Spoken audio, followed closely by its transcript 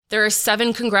There are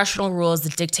 7 congressional rules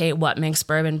that dictate what makes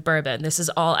bourbon bourbon. This is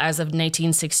all as of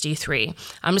 1963.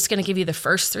 I'm just going to give you the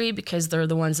first 3 because they're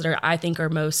the ones that I think are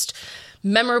most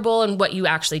memorable and what you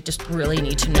actually just really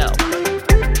need to know.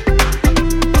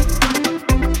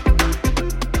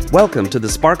 Welcome to the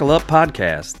Sparkle Up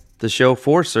Podcast, the show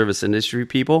for service industry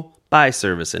people by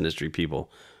service industry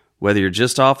people. Whether you're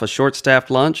just off a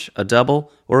short-staffed lunch, a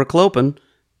double, or a clopin',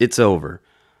 it's over.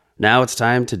 Now it's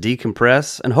time to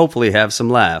decompress and hopefully have some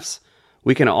laughs.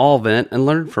 We can all vent and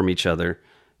learn from each other.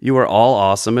 You are all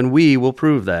awesome, and we will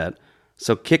prove that.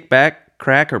 So kick back,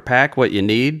 crack, or pack what you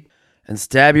need, and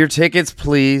stab your tickets,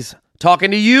 please.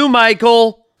 Talking to you,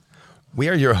 Michael. We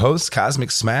are your hosts, Cosmic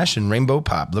Smash and Rainbow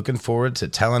Pop, looking forward to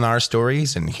telling our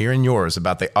stories and hearing yours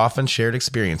about the often shared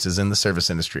experiences in the service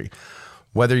industry.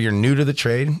 Whether you're new to the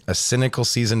trade, a cynical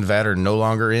seasoned vet, or no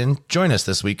longer in, join us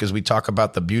this week as we talk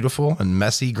about the beautiful and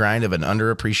messy grind of an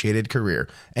underappreciated career,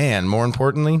 and more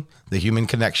importantly, the human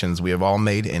connections we have all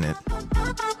made in it.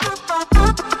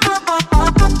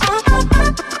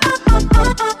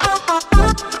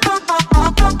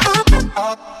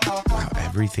 Wow,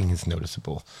 everything is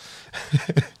noticeable.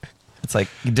 It's like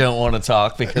you don't want to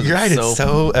talk because you're right. It's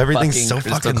so everything's so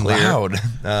fucking clear. Loud.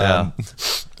 Yeah.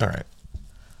 All right.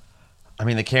 I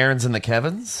mean, the Karens and the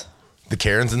Kevins. The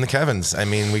Karens and the Kevins. I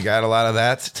mean, we got a lot of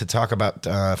that to talk about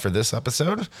for this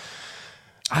episode.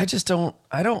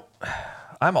 I'm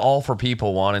all for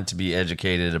people wanting to be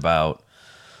educated about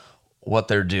what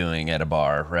they're doing at a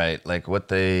bar, right? Like what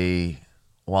they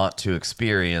want to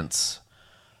experience,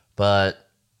 but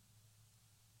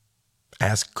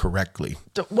ask correctly.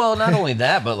 Well, not only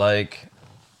that, but like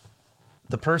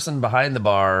the person behind the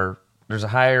bar, there's a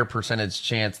higher percentage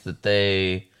chance that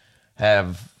they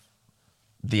have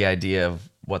the idea of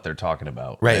what they're talking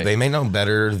about. Right. They may know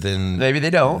better than maybe they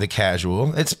don't. The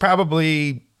casual. It's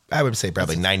probably, I would say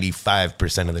probably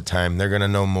 95% of the time they're going to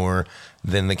know more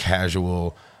than the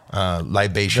casual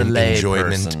libation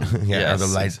enjoyment. Yeah, yes. Or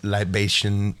the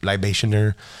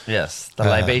libationer. Yes, the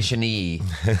libation-y.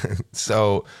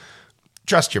 So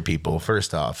trust your people,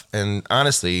 first off. And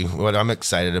honestly, what I'm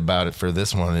excited about it for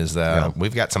this one is that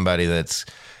we've got somebody that's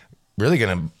really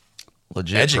going to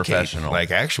legit educate, professional,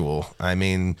 like actual. I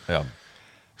mean,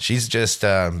 she's just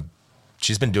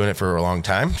she's been doing it for a long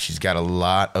time. She's got a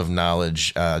lot of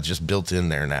knowledge just built in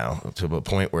there now to a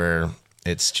point where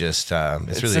it's just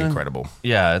it's really incredible.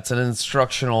 Yeah, it's an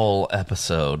instructional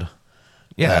episode.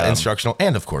 Yeah, instructional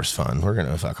and of course fun. We're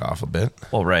gonna fuck off a bit.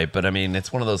 Well, right, but I mean,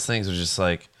 it's one of those things. It's just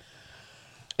like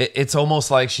it's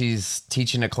almost like she's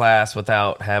teaching a class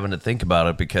without having to think about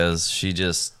it because she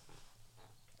just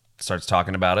starts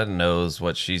talking about it and knows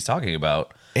what she's talking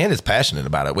about. And is passionate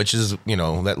about it, which is,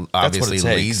 that obviously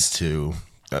leads to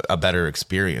a better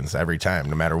experience every time,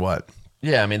 no matter what.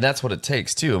 Yeah, I mean, that's what it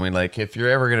takes, too. I mean, like, if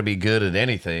you're ever going to be good at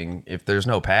anything, if there's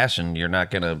no passion, you're not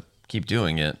going to keep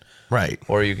doing it. Right.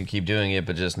 Or you can keep doing it,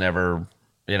 but just never,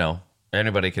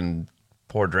 anybody can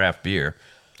pour draft beer.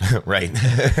 Right.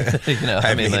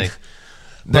 I mean,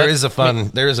 there is a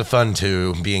fun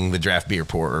to being the draft beer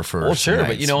pourer for. Well, sure,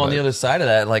 nights, but on the other side of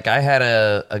that, like I had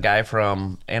a guy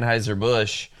from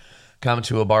Anheuser-Busch come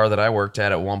to a bar that I worked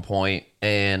at one point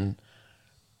and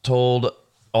told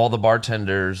all the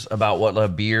bartenders about what a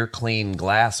beer clean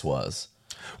glass was.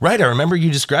 Right, I remember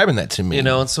you describing that to me.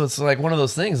 And so it's like one of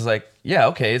those things. Like, yeah,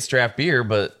 okay, it's draft beer,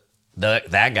 but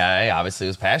that guy obviously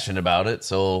was passionate about it.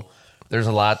 So there's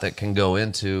a lot that can go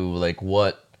into like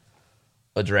what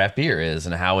a draft beer is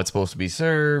and how it's supposed to be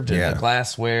served and the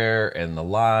glassware and the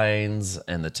lines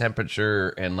and the temperature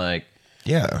and like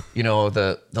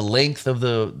the length of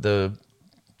the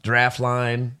draft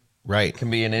line can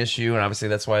be an issue, and obviously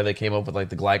that's why they came up with like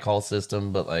the glycol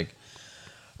system. But like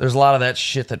there's a lot of that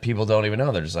shit that people don't even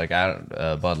know. They're just like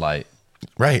Bud Light,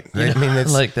 right? I mean,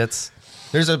 it's like there's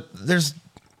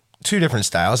two different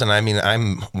styles, and I mean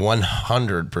I'm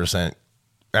 100%.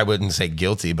 I wouldn't say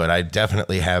guilty, but I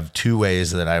definitely have two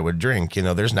ways that I would drink.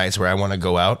 There's nights where I want to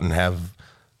go out and have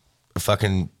a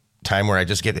fucking time where I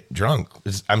just get drunk.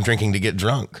 I'm drinking to get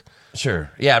drunk.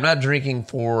 Sure. Yeah, I'm not drinking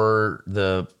for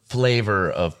the flavor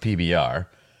of PBR.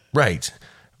 Right.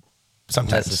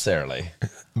 Sometimes. Necessarily.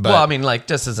 But, well, I mean, like,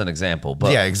 just as an example.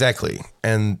 But yeah, exactly.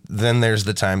 And then there's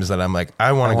the times that I'm like,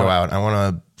 I want to go out. I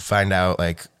want to find out,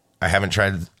 like, I haven't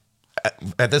tried,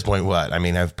 at this point, what? I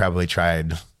mean, I've probably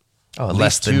tried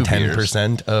less than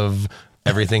 10% of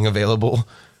everything available.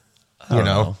 I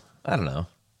don't know.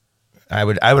 I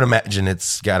would imagine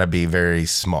it's got to be very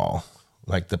small,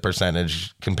 like the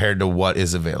percentage compared to what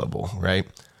is available, right?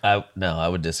 No, I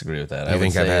would disagree with that. You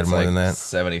think I've had more than that?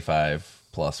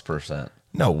 75+%.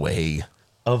 No way.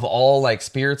 Of all like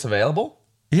spirits available?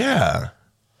 Yeah.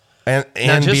 And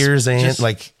Now, beers ain't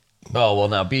like. Oh, well,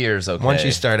 now beer's okay. Once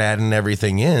you start adding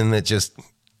everything in, it just,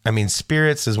 I mean,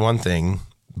 spirits is one thing,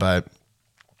 but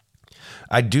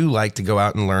I do like to go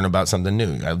out and learn about something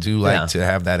new. I do like to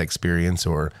have that experience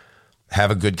or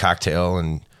have a good cocktail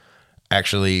and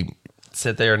actually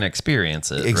sit there and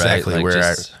experience it. Exactly. Right? Like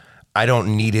where I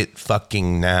don't need it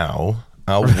fucking now.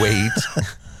 I'll wait.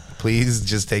 Please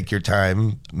just take your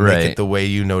time. Make it the way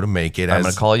you know to make it. I'm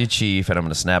going to call you chief and I'm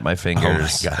going to snap my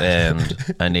fingers. Oh my God.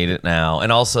 And I need it now.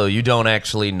 And also, you don't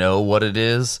actually know what it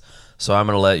is. So I'm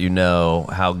going to let you know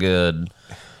how good,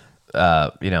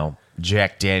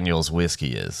 Jack Daniel's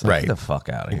whiskey is. Right. Get the fuck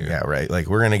out of here. Yeah, right. Like,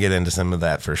 we're going to get into some of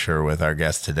that for sure with our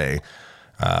guest today.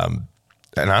 And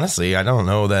honestly, I don't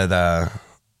know that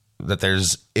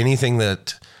there's anything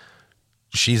that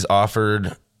she's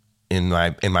offered in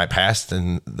my past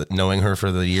and knowing her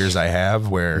for the years I have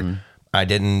where I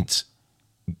didn't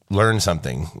learn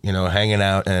something, hanging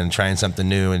out and trying something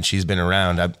new, and she's been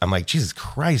around. I'm like, Jesus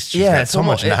Christ, she's got so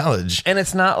much knowledge. And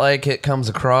it's not like it comes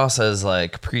across as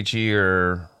like preachy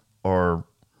or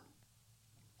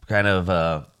kind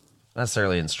of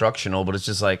necessarily instructional, but it's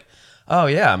just like, oh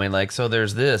yeah, I mean, like, so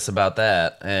there's this about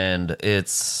that, and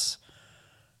it's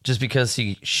just because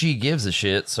she gives a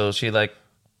shit, so she like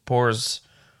pours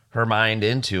her mind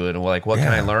into it, and like, what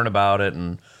can I learn about it,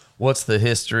 and what's the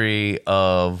history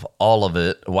of all of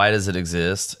it? Why does it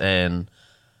exist? And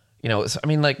I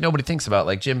mean, like, nobody thinks about,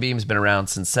 like, Jim Beam's been around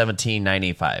since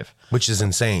 1795, which is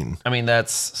insane. I mean,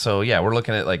 we're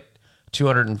looking at like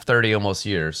 230 almost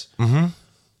years,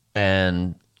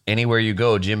 and anywhere you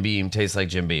go, Jim Beam tastes like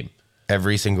Jim Beam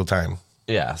every single time.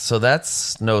 Yeah, so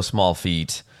that's no small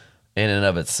feat in and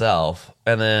of itself.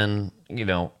 And then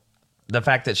the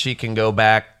fact that she can go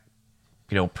back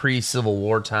pre-Civil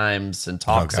War times and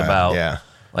talks about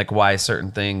like why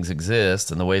certain things exist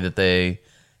and the way that they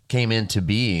came into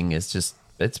being is just,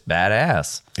 it's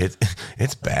badass. It's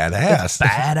badass. It's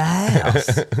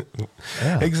badass.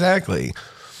 Yeah. Exactly.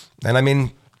 And I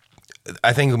mean,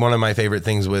 I think one of my favorite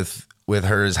things with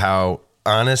her is how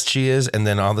honest she is, and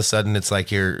then all of a sudden it's like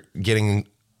you're getting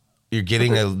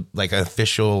a like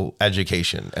official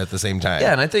education at the same time.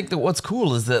 Yeah, and I think that what's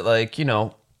cool is that, like,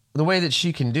 the way that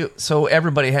she can do, so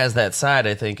everybody has that side,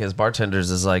 I think, as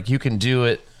bartenders, is like, you can do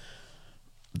it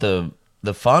the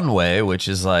fun way, which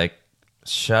is like,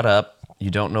 shut up, you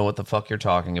don't know what the fuck you're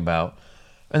talking about.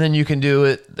 And then you can do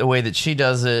it the way that she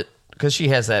does it, because she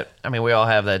has that, I mean, we all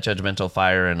have that judgmental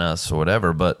fire in us or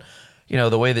whatever, but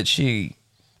the way that she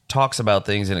talks about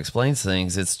things and explains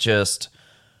things, it's just,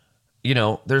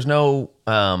 there's no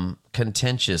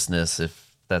contentiousness,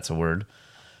 if that's a word.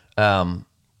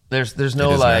 There's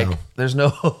no like now. there's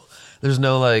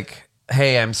no like,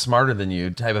 hey, I'm smarter than you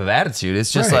type of attitude.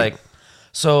 It's just like,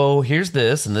 so here's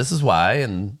this and this is why,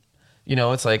 and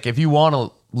it's like, if you want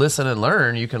to listen and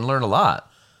learn, you can learn a lot.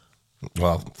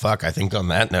 Well, fuck, I think on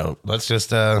that note, let's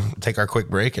just take our quick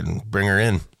break and bring her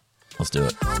in. Let's do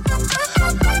it.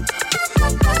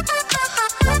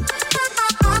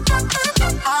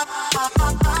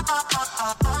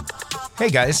 Hey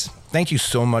guys, thank you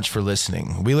so much for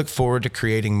listening. We look forward to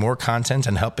creating more content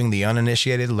and helping the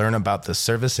uninitiated learn about the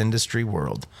service industry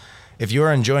world. If you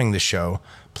are enjoying the show,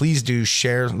 please do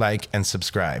share, like, and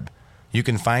subscribe. You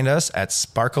can find us at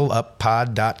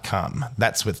sparkleuppod.com.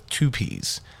 That's with 2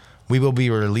 P's. We will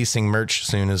be releasing merch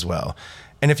soon as well.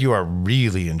 And if you are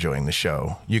really enjoying the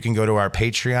show, you can go to our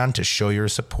Patreon to show your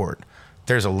support.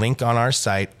 There's a link on our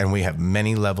site, and we have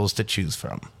many levels to choose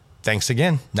from. Thanks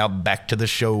again. Now back to the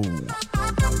show.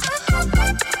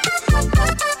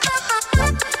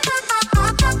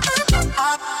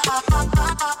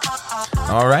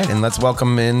 All right, and let's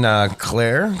welcome in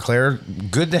Claire. Claire,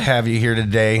 good to have you here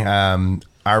today.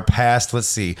 Our past, let's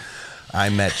see. I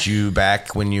met you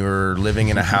back when you were living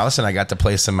in a house, and I got to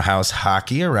play some house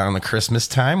hockey around the Christmas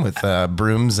time with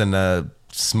brooms and a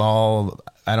small,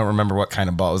 I don't remember what kind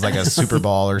of ball. It was like a super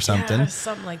ball or something. Yeah,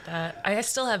 something like that. I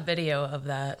still have video of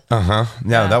that. Uh-huh.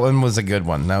 Yeah, that one was a good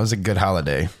one. That was a good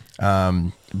holiday.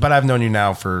 But I've known you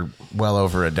now for well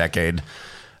over a decade.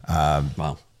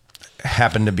 Wow.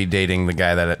 Happen to be dating the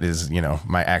guy that is,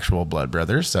 my actual blood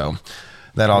brother. So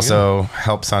that also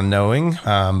helps on knowing.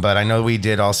 But I know we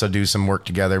did also do some work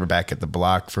together back at the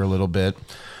block for a little bit.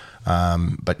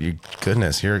 But you've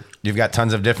got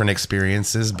tons of different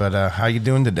experiences. But how you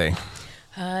doing today?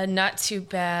 Not too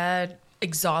bad.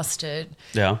 exhausted.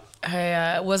 Yeah.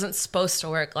 I wasn't supposed to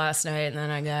work last night, and then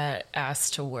I got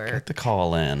asked to work. Get the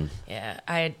call in. Yeah,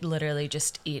 I had literally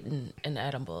just eaten an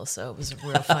edible, so it was a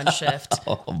real fun shift.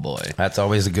 Oh, boy. That's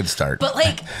always a good start. But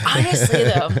like, honestly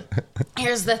though,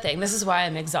 here's the thing. This is why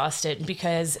I'm exhausted,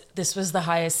 because this was the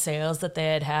highest sales that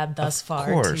they had thus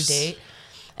far to date.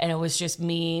 And it was just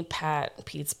me, Pat,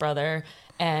 Pete's brother,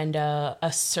 and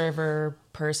a server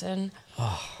person.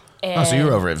 So you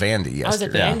were over at Vandy yesterday. I was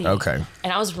at Vandy. Yeah. Okay.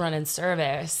 And I was running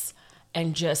service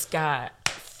and just got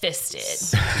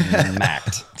fisted.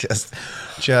 Macked.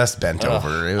 Just bent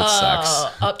over. It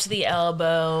sucks. Up to the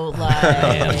elbow,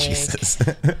 like. Jesus.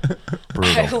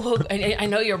 Brutal. I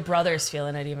know your brother's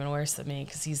feeling it even worse than me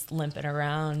because he's limping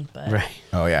around, but Right.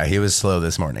 Oh yeah, he was slow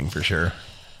this morning for sure.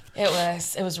 it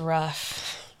was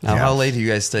rough. Now, Yeah. how late do you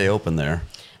guys stay open there?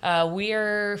 We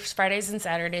are Fridays and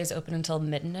Saturdays open until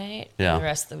midnight. Yeah. The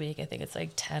rest of the week, I think it's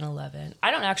like 10, 11. I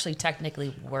don't actually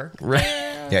technically work. Right.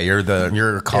 Yeah,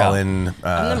 you're calling.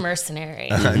 I'm the mercenary.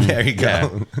 There you go. Yeah.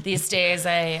 These days,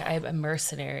 I'm a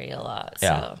mercenary a lot. So.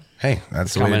 Yeah. Hey,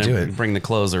 that's the Come way in to do and it. bring the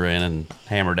closer in and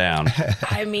hammer down.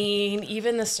 I mean,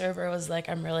 even the server was like,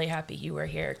 I'm really happy you were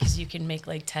here because you can make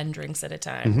like 10 drinks at a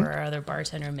time, where our other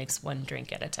bartender makes 1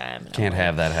 drink at a time. And I'm Can't like,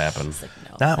 have that happen. it's like,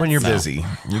 no, Not when you're that's- busy.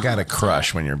 You got to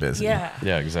crush when you're busy. Yeah.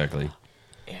 Yeah, exactly.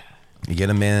 Yeah. You get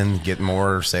them in, get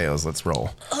more sales. Let's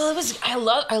roll. Oh,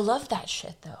 I love that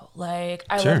shit though. Like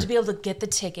I Sure. love to be able to get the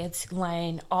tickets,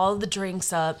 line all the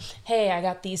drinks up. Hey, I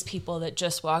got these people that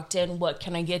just walked in. What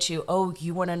can I get you? Oh,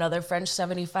 you want another French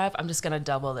 75? I'm just gonna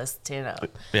double this tin up.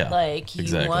 Yeah, Like you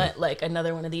exactly. want like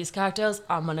another one of these cocktails?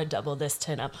 I'm gonna double this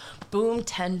tin up. Boom,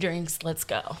 10 drinks. Let's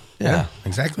go. Yeah.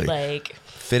 Exactly. Like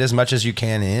Fit as much as you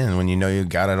can in when you know you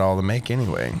got it all to make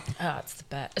anyway. oh, it's the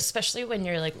best. Especially when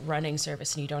you're like running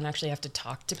service and you don't actually have to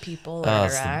talk to people or Oh,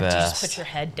 it's the interact. You just best. put your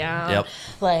head down. Yep.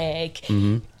 Like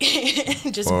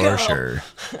just For go. sure.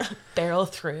 Barrel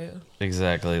through.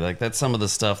 Exactly. Like that's some of the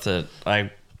stuff that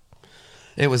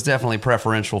it was definitely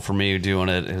preferential for me doing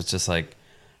it. It was just like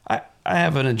I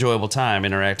have an enjoyable time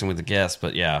interacting with the guests,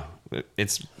 but yeah,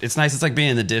 it's nice. It's like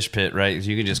being in the dish pit, right?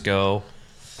 You can just go.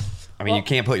 I mean, you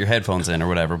can't put your headphones in or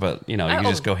whatever, but you know, you can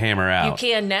just go hammer out. You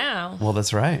can now. Well,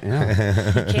 that's right.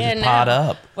 Yeah. You can Pot now.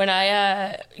 up. When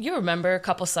you remember a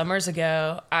couple summers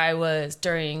ago, I was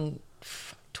during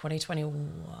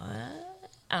 2021.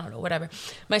 I don't know, whatever.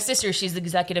 My sister, she's the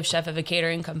executive chef of a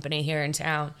catering company here in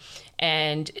town,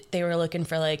 and they were looking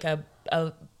for like a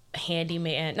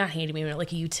handyman, not handyman,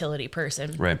 like a utility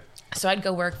person. Right. So I'd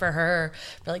go work for her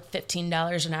for like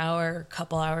 $15 an hour, a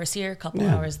couple hours here, a couple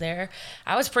hours there.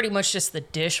 I was pretty much just the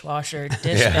dishwasher,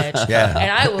 bitch. Yeah.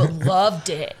 And I loved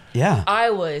it. Yeah. I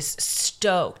was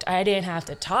stoked. I didn't have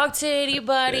to talk to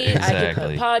anybody. I Exactly.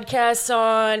 could put podcasts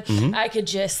on. I could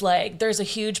just like, there's a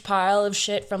huge pile of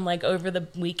shit from like over the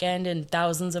weekend and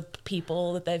thousands of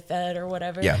people that they fed or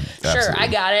whatever. Yeah, Sure, absolutely. I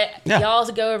got it. Yeah. Y'all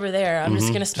to go over there. I'm just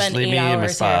going to spend leave 8 me in my hours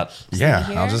here. spot. Yeah,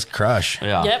 Here. I'll just crush.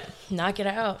 Yeah. Yep. Knock it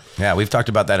out. Yeah, we've talked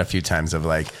about that a few times of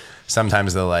like,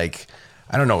 sometimes they'll like,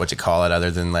 I don't know what to call it other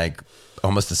than like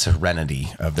almost the serenity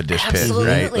of the dish pit, right?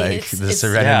 Absolutely. Like It's- the it's-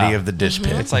 serenity Yeah. of the dish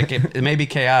pit. It's like it may be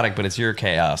chaotic, but it's your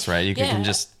chaos, right? You can Yeah.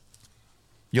 just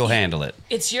you'll handle it.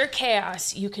 It's your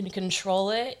chaos. You can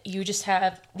control it. You just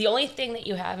have, the only thing that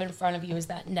you have in front of you is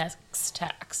that next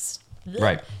task.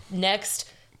 Right. Next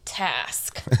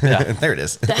task. There it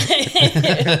is.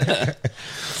 It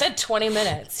said 20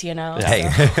 minutes, you know? Hey.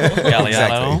 Galliano.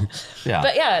 Exactly. Yeah.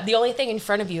 But yeah, the only thing in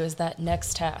front of you is that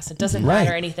next task. It doesn't Right.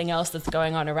 matter anything else that's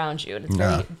going on around you. And it's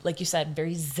very, like you said,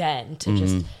 very zen to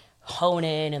just hone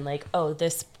in and like, oh,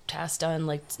 this task done,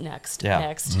 like next, Yeah.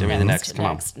 next, Give me the next, next, come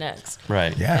on. next.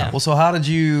 Right. Yeah. Well, so how did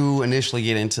you initially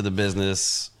get into the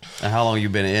business and how long you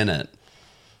been in it?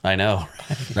 I know.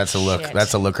 That's a look. Shit.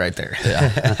 That's a look right there.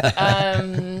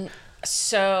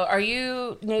 So are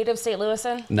you native St.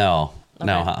 Louisan? No.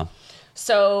 No, Okay. huh?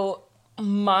 So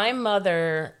my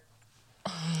mother,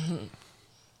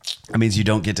 That means you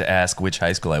don't get to ask which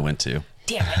high school I went to.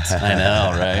 damn it. I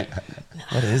know, right?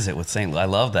 What is it with St. I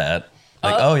love that.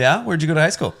 Like, oh yeah? Where'd you go to high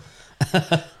school?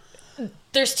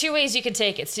 There's 2 ways you can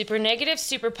take it. Super negative,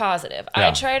 super positive. Yeah.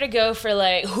 I try to go for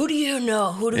like, who do you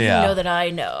know? Who do Yeah. you know that I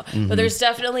know? But there's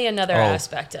definitely another Oh.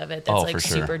 aspect of it that's Oh, like for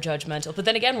sure. super judgmental. But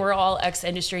then again, we're all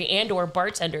ex-industry and or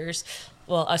bartenders.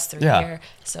 Well, us 3 Yeah. here.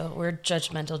 So we're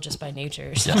judgmental just by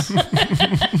nature. So.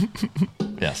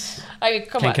 Yes. I mean,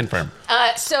 come Can on. confirm.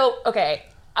 So, okay.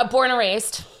 I'm born and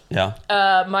raised. Yeah.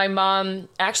 My mom,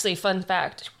 actually, fun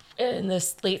fact, in the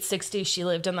late 60s, she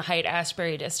lived in the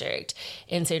Haight-Ashbury district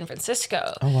in San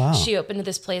Francisco. Oh, wow. She opened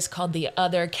this place called The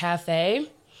Other Cafe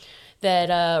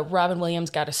that Robin Williams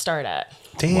got a start at.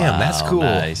 Damn, Wow, that's cool.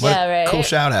 nice. What Yeah, right. cool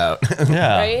shout out.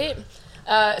 Yeah.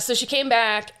 Right? So she came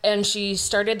back and she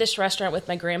started this restaurant with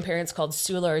my grandparents called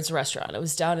Soulard's Restaurant. It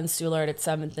was down in Soulard at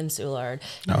 7th and Soulard.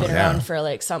 It's been around for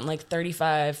like something like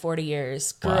 35, 40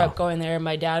 years. Grew up going there.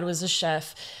 My dad was a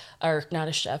chef, or not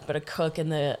a chef, but a cook in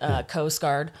the Coast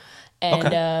Guard.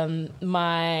 And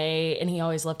and he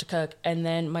always loved to cook. And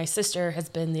then my sister has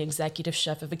been the executive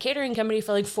chef of a catering company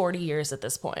for like 40 years at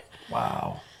this point.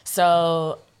 Wow.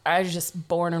 So I was just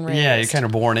born and raised. Yeah, you're kind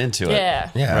of born into it.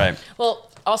 Yeah. Right. Well,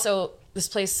 also this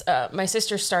place, my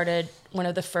sister started one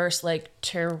of the first like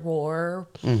terroir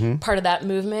part of that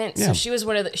movement. Yeah. So she was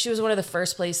one of the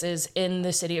first places in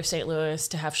the city of St. Louis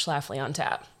to have Schlafly on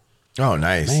tap. Oh,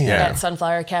 nice. Man. Yeah. At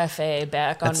Sunflower Cafe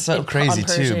back on That's so on crazy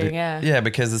Pershing, too. Yeah.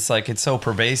 Because it's so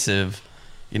pervasive.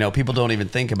 You know, people don't even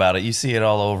think about it. You see it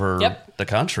all over the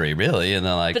country, really, and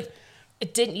then like. But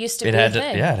it didn't used to It be had a to,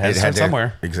 thing. yeah, it had to start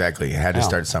somewhere. Exactly. It had to Yeah.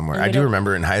 start somewhere. And I we do don't-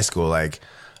 remember in high school, like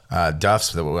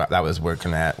Duff's that I was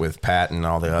working at with Pat and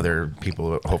all the other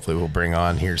people that hopefully we'll bring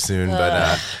on here soon.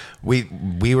 But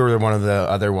we were one of the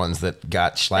other ones that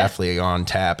got Schlafly on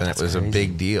tap, and it was a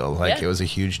big deal. Like Yeah. it was a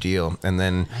huge deal. And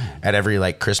then at every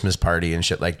like Christmas party and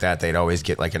shit like that, they'd always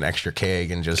get like an extra keg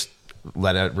and just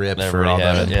let it rip for Everybody all the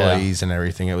have it, yeah. employees and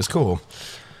everything. It was cool.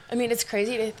 I mean, it's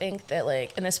crazy to think that,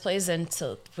 like, and this plays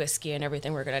into whiskey and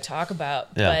everything we're going to talk about,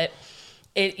 Yeah.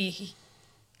 but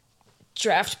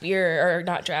draft beer, or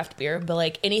not draft beer, but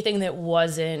like anything that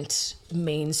wasn't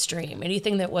mainstream,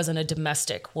 anything that wasn't a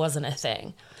domestic wasn't a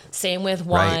thing. Same with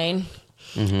wine.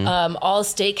 All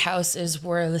steakhouses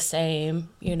were the same.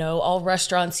 You know, all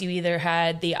restaurants, you either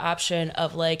had the option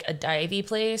of like a divey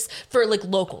place for like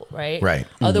local, right? Right.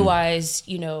 Otherwise,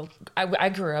 you know, I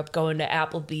grew up going to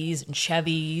Applebee's and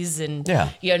Chevy's and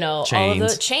you know all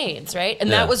Chains. the chains, right? And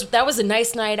Yeah. that was a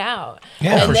nice night out.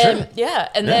 Yeah, and for then sure.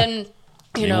 then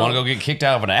you know, want to go get kicked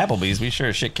out of an Applebee's? We sure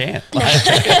as shit can't.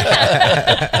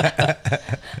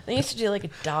 they used to do like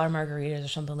 $1 margaritas or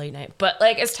something late night. But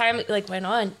like as time like went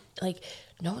on, like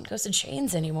no one goes to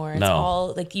chains anymore. It's No.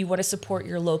 all like you want to support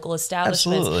your local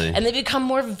establishments. Absolutely. And they become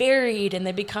more varied and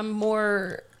they become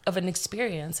more of an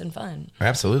experience and fun.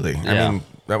 Absolutely. Yeah. I mean,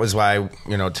 that was why,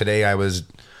 you know, today I was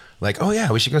like, oh yeah,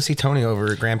 we should go see Tony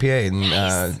over at Grand Pierre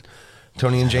and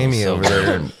Tony and Jamie so over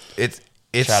good. there.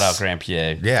 It's Shout out Grand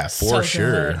Pierre. Yeah, for So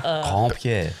sure. good. Grand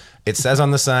Pierre. It says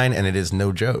on the sign, and it is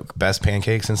no joke, best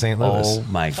pancakes in St. Louis. Oh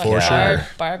my For God. sure.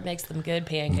 Barb makes them good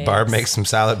pancakes. Barb makes some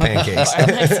solid pancakes. Barb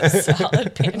makes some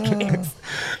solid pancakes.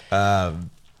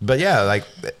 But yeah, like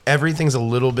everything's a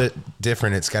little bit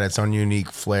different. It's got its own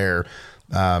unique flair.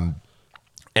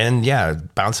 And yeah,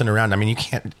 bouncing around. I mean,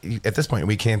 at this point,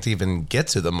 we can't even get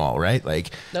to the mall, right?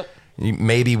 Like, Nope.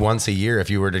 maybe once a year if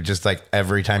you were to just like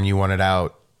every time you wanted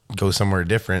out, go somewhere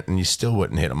different, and you still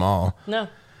wouldn't hit them all. No.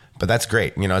 But that's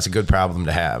great. You know, it's a good problem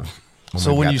to have.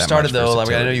 So we've when got you that started much though, like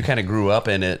I know versatility. you kind of grew up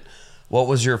in it. What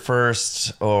was your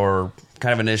first or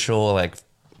kind of initial like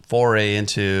foray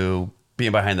into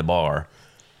being behind the bar?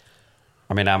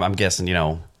 I mean, I'm guessing, you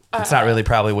know, it's not really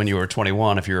probably when you were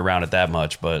 21 if you were around it that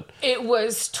much, but It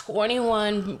was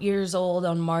 21 years old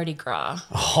on Mardi Gras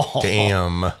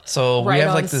Damn. so we Right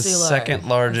have like on the Soulard. second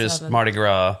largest 7. Mardi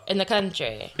Gras. in the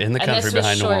country. In the And country this was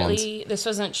behind New Orleans. This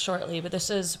wasn't shortly, but this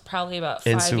was probably about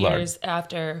In 5 Soulard. years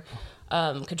after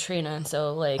Katrina. And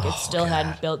so like it still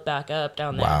hadn't built back up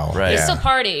down there. Wow. Right. They Yeah. still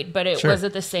partied, but it Sure.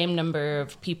 wasn't the same number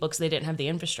of people because they didn't have the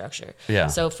infrastructure. Yeah.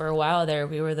 So for a while there,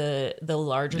 we were the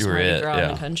largest You were Mardi it, Gras in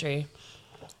yeah. the country.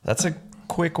 That's a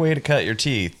quick way to cut your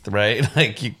teeth, right?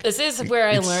 Like you This is where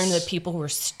I learned that people were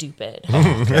stupid.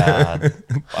 God.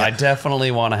 I definitely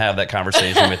want to have that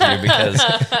conversation with you because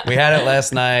we had it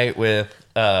last night with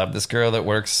this girl that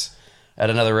works at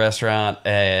another restaurant,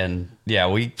 and yeah,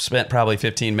 we spent probably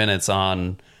 15 minutes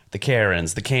on the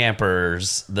Karens, the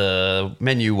campers, the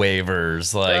menu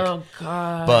waivers, like. Oh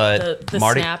God! But the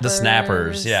Marty, snappers, the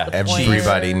snappers, yeah, the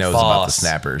Everybody pointers. knows about the Boss.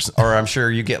 snappers. Or I'm sure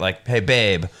you get like, hey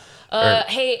babe,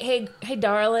 Hey,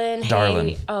 darling. Darling.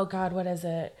 Hey, oh God, what is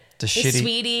it? The Hey, shitty-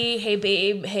 sweetie. Hey,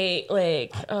 babe. Hey,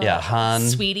 like. Yeah, hun.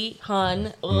 Sweetie,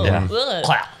 hun. Ugh, yeah, ugh.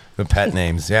 clap. The pet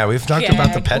names. Yeah, we've talked Yeah,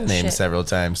 about the pet oh, names shit. several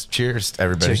times. Cheers,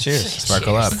 everybody. Cheers.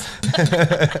 Sparkle up.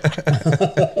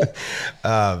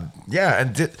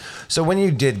 Yeah. So when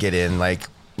you did get in, like,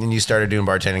 and you started doing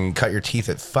bartending, you cut your teeth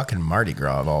at fucking Mardi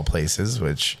Gras of all places,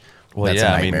 which that's a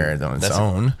nightmare on its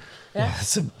own. Yeah.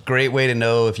 It's a great way to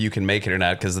know if you can make it or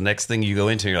not because the next thing you go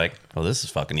into, you're like, oh, this is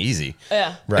fucking easy.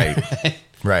 Yeah. Right.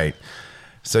 Right.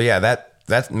 So yeah,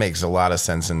 that makes a lot of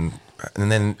sense. And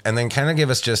then kind of give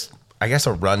us just, I guess,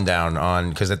 a rundown on,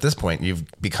 because at this point you've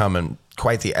become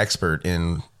quite the expert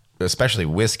in especially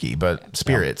whiskey, but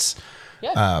spirits.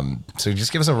 Yeah. So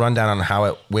just give us a rundown on how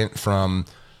it went from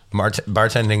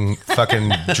bartending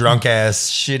fucking drunk ass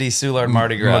Shitty Soulard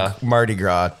Mardi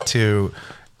Gras to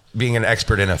being an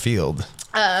expert in a field.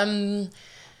 I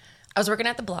was working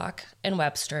at the Block in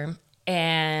Webster,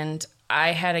 and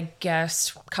I had a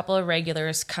couple of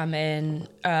regulars come in.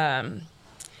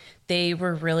 They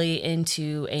were really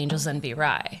into Angel's Envy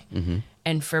Rye. Mm-hmm.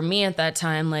 And for me at that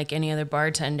time, like any other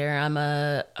bartender,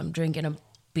 I'm drinking a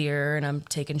beer and I'm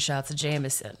taking shots of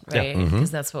Jameson, right?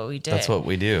 Because that's what we did. That's what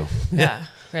we do. Yeah,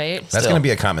 right? That's going to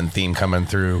be a common theme coming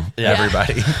through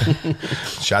everybody.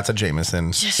 Shots of Jameson,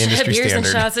 industry beers standard. and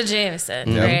shots of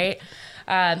Jameson, right?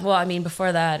 Well, I mean,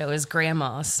 before that, it was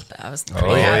grandma's. I was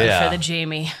pretty happy for the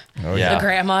Jamie. The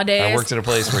grandma days. I worked at a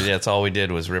place where that's all we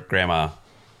did was rip grandma.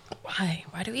 Why?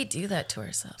 Why do we do that to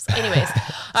ourselves? Anyways.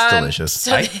 It's delicious.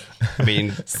 So I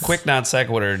mean, quick non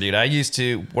sequitur, dude. I used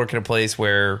to work at a place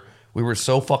where we were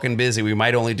so fucking busy, we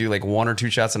might only do like 1 or 2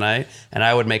 shots a night, and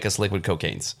I would make us liquid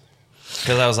cocaines.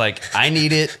 Because I was like, I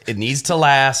need it. It needs to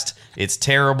last. It's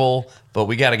terrible, but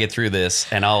we got to get through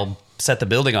this, and I'll set the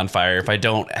building on fire if I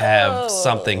don't have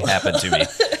something happen to me.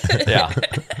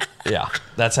 Yeah.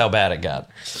 That's how bad it got.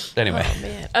 Anyway. Oh,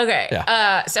 man. Okay.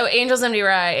 Yeah. So Angel's Envy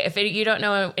Rye, if you don't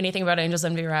know anything about Angel's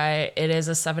Envy Rye, it is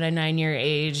a 7 to 9 year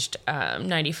aged,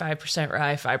 95%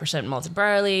 rye, 5% malted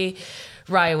barley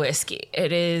rye whiskey.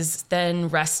 It is then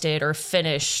rested or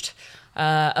finished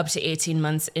up to 18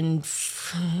 months in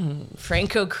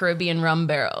Franco-Caribbean rum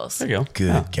barrels. There you go.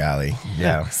 Good golly.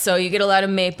 Yeah. So you get a lot of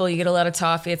maple, you get a lot of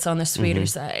toffee. It's on the sweeter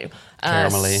side.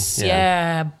 Caramelly,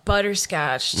 Yeah,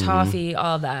 butterscotch, toffee,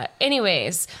 all that.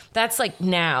 Anyways, that's like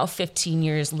now, 15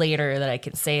 years later, that I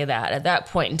can say that. At that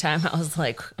point in time, I was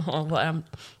like, oh, well,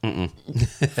 I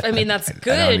mean, that's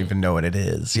good. I don't even know what it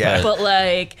is. Yeah. But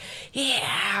like,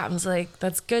 I was like,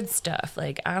 that's good stuff.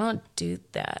 Like, I don't do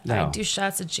that. No. I do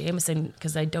shots of Jameson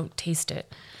because I don't taste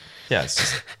it. Yeah, it's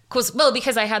just,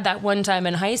 Because I had that one time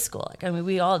in high school. Like, I mean,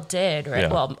 we all did, right?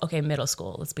 Yeah. Well, okay, middle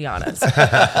school, let's be honest. But,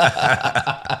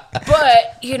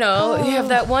 you have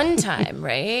that one time,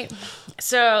 right?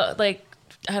 So, like,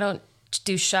 I don't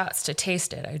do shots to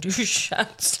taste it. I do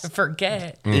shots to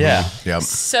forget. yeah. Yep.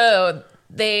 So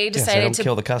they decided don't to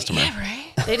kill the customer. Yeah,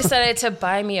 right. They decided to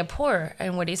buy me a pour,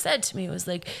 and what he said to me was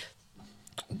like,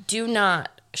 "Do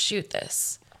not shoot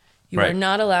this. You are Right.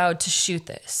 not allowed to shoot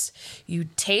this. You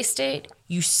taste it,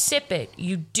 you sip it,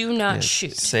 you do not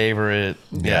shoot. Savor it.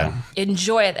 Yeah.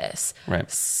 Enjoy this."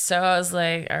 Right. So I was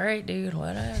like, "All right, dude,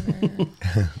 whatever."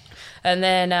 And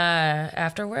then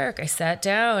after work, I sat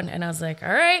down and I was like, "All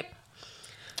right."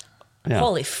 Yeah.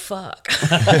 Holy fuck.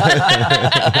 Fucking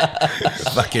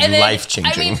And then, life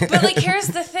changing. I mean, but like, here's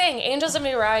the thing. Angel's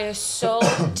Envy Rye is so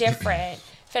different.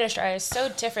 Finished rye is so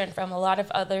different from a lot of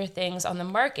other things on the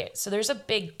market. So there's a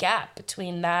big gap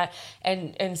between that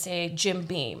and say, Jim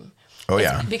Beam. Oh,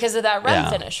 yeah. Because of that rum Yeah.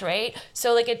 finish, right?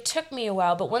 So, like, it took me a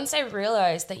while. But once I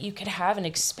realized that you could have an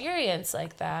experience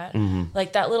like that,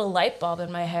 like that little light bulb in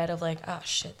my head of like, oh,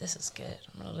 shit, this is good.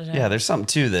 Yeah, there's something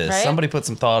to this. Right? Somebody put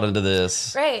some thought into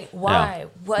this. Right. Why?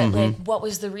 What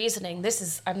was the reasoning?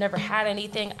 I've never had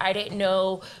anything. I didn't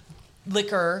know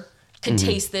liquor could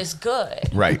taste this good.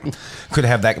 Right. Could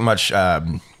have that much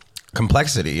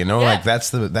complexity, Yeah. like that's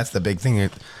the big thing.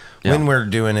 When we're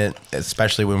doing it,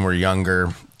 especially when we're younger,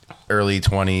 early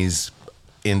 20s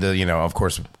into, of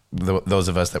course, those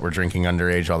of us that were drinking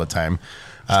underage all the time.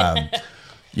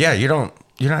 You're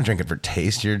not drinking for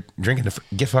taste. You're drinking to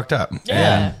get fucked up.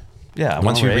 Yeah. Yeah.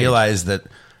 Once you underage. realize that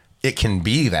it can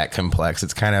be that complex,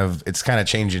 it's kind of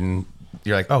changing.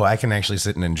 You're like, oh, I can actually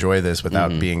sit and enjoy this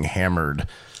without being hammered.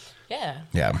 Yeah.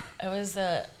 Yeah. It was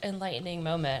an enlightening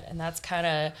moment. And that's kind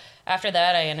of, after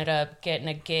that, I ended up getting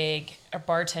a gig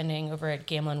bartending over at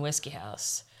Gamlin Whiskey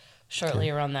House shortly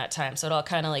around that time. So it all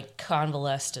kind of like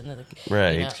convalesced into the...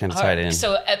 Right, kind of tied in.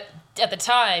 So at the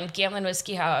time, Gamlin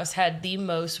Whiskey House had the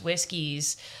most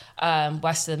whiskeys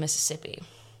west of the Mississippi.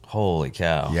 Holy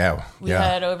cow. Yeah. We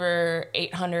had over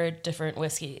 800 different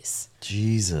whiskeys.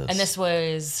 Jesus. And this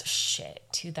was,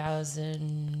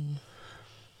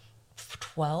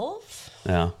 2012?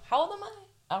 Yeah. How old am I?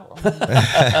 I don't remember.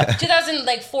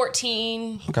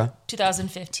 2014, Okay.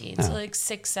 2015. So like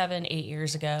 6, 7, 8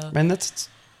 years ago. Man, that's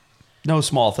no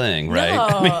small thing, right?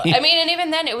 No. I mean, and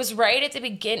even then it was right at the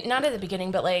beginning, not at the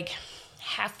beginning, but like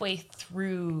halfway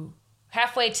to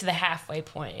the halfway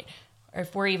point. Or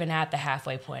if we're even at the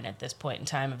halfway point at this point in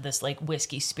time of this like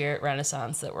whiskey spirit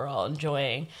renaissance that we're all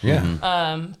enjoying.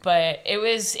 Yeah. But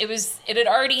it had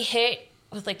already hit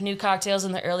with like new cocktails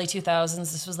in the early 2000s.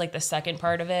 This was like the second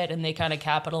part of it, and they kind of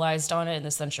capitalized on it in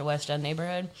the Central West End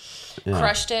neighborhood. Yeah.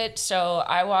 Crushed it. So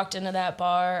I walked into that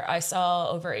bar. I saw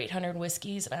over 800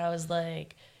 whiskeys, and I was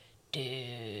like,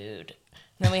 dude.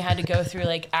 And then we had to go through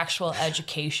like actual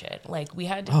education. Like we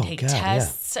had to take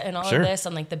tests and all of this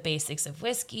on like the basics of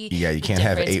whiskey. Yeah, you can't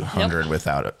have 800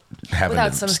 without having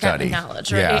to some study. Kind of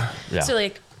knowledge, right? Yeah. So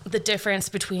like the difference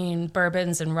between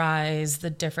bourbons and ryes,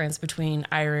 the difference between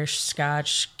Irish,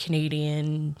 Scotch,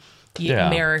 Canadian,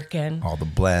 American. All the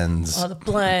blends.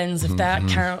 If that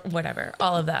count, whatever.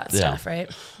 All of that stuff, right?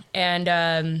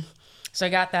 And so I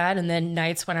got that, and then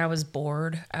nights when I was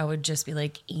bored, I would just be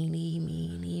like, eeny,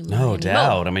 meeny, miny, no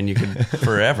doubt. I mean, you could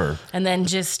forever. And then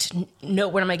just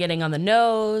note, what am I getting on the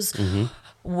nose?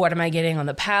 What am I getting on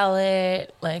the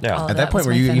palate? Like all of at that point,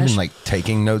 were you even like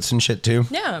taking notes and shit too?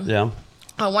 Yeah.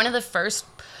 One of the first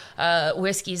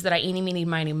whiskeys that I eeny, meeny,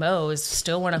 miny, mo is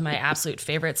still one of my absolute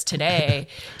favorites today.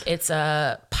 It's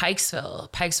Pikesville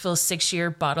 6-year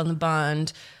bottled and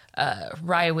bond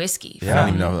rye whiskey. Yeah,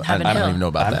 I don't even know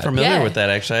about that. I'm familiar with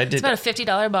that, actually. It's about a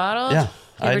 $50 bottle. Yeah,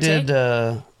 I did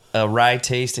a rye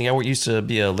tasting. I used to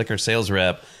be a liquor sales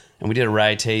rep, and we did a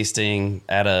rye tasting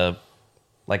at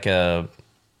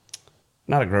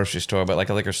not a grocery store, but like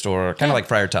a liquor store, kind of like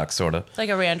Friar Tuck, sort of. Like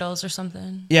a Randall's or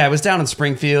something. Yeah, it was down in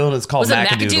Springfield. It's called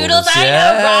Macadoodles.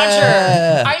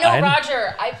 I know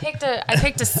Roger. I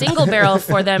picked a single barrel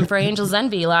for them for Angel's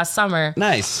Envy last summer.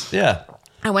 Nice, yeah.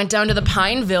 I went down to the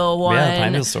Pineville one. Yeah, the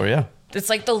Pineville store, yeah. It's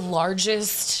like the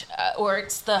largest, or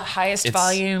it's the highest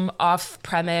volume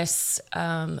off-premise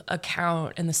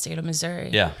account in the state of Missouri.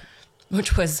 Yeah.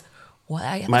 Which was,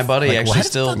 what? My buddy actually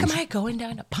still... Why the fuck am I going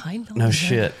down to Pineville? No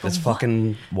shit. It's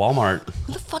fucking Walmart.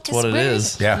 What the fuck is what it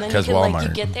is. Yeah, because Walmart. Like,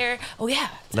 you get there. Oh, yeah.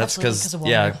 That's because,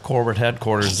 corporate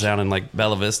headquarters is down in like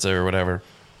Bella Vista or whatever.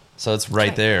 So it's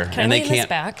right there. Can and I they can't... this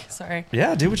back? Sorry.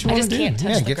 Yeah, do what you want to do. I just can't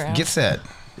touch the ground. Get set.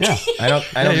 Yeah. I don't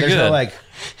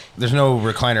there's no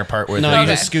recliner part where you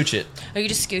just scooch it. Oh, you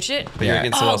just scooch it? But you're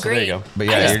against the wall, so there you go. But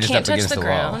I you're just can't up touch against the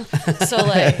ground. wall. So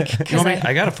like,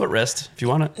 I got a footrest if you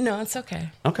want it. No, it's okay.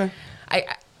 Okay. I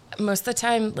most of the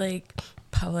time, like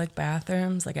public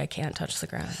bathrooms, like I can't touch the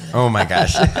ground. Oh my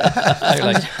gosh. You're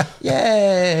like,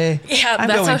 yay. Yeah, I'm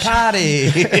that's going potty.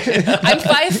 I'm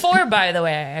 5'4", by the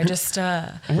way. I just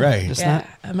right. Just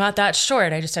I'm not that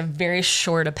short. I just have very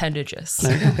short appendages.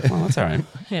 Well, that's all right.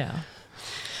 Yeah.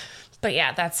 But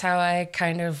yeah, that's how I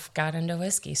kind of got into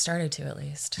whiskey. Started to, at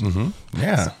least.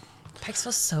 Yeah.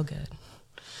 Pikesville's so good.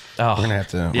 Oh, we're gonna have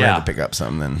to pick up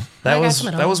some then. That was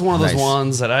one of those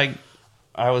ones that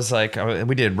I was like,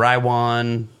 we did Rye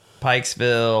One,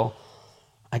 Pikesville.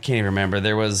 I can't even remember.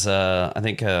 There was I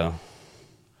think I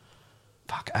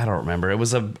don't remember. It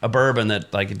was a bourbon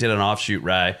that like did an offshoot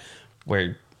rye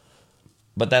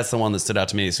but that's the one that stood out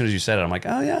to me. As soon as you said it, I'm like,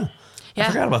 oh yeah. I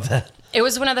forgot about that. It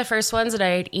was one of the first ones that I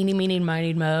had eeny, meeny,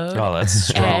 miny, mode. Oh, that's a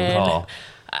strong call.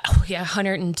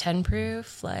 110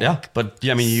 proof. Like, yeah, but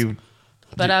I mean, you.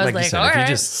 But I was like, all if right. you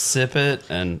just sip it,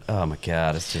 and oh my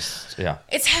god, it's just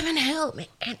It's Heaven Hill,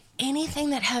 and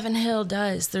anything that Heaven Hill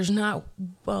does, there's not.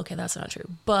 Well, okay, that's not true,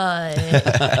 but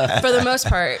for the most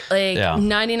part, like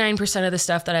 99% of the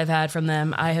stuff that I've had from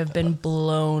them, I have been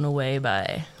blown away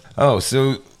by. Oh,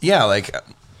 so yeah, like.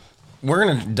 We're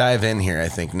going to dive in here, I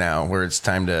think, now, where it's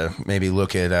time to maybe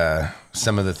look at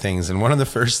some of the things. And one of the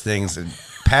first things,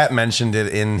 Pat mentioned it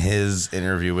in his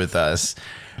interview with us,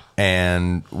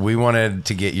 and we wanted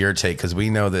to get your take because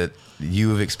we know that you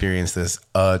have experienced this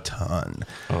a ton.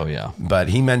 Oh, yeah. But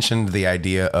he mentioned the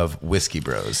idea of whiskey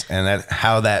bros and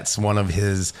how that's one of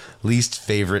his least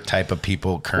favorite type of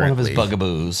people currently. One of his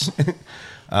bugaboos.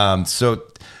 So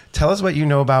tell us what you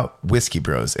know about whiskey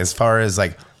bros as far as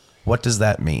like, what does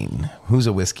that mean? Who's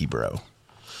a whiskey bro?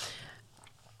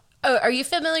 Oh, are you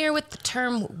familiar with the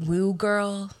term woo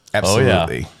girl?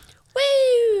 Absolutely.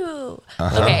 Woo!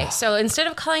 Okay, so instead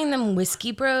of calling them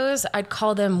whiskey bros, I'd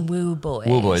call them woo boys.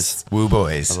 Woo boys. Woo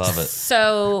boys. I love it.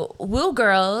 So woo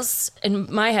girls,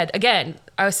 in my head, again,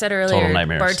 I said earlier,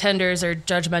 bartenders are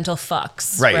judgmental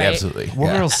fucks. Right, absolutely.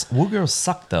 Woo girls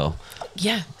suck, though.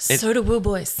 Yeah, so do woo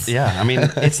boys. Yeah, I mean,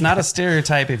 it's not a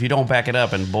stereotype if you don't back it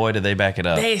up, and boy, do they back it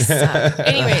up. They suck.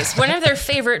 Anyways, one of their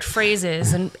favorite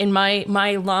phrases, and in my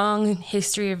long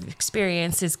history of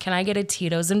experience, is, "Can I get a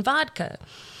Tito's and vodka?"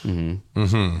 Mm-hmm.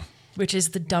 Mm-hmm. Which is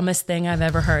the dumbest thing I've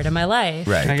ever heard in my life.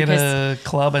 Right. Can I get a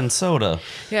club and soda?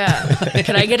 Yeah.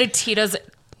 Can I get a Tito's?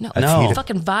 No, No. it's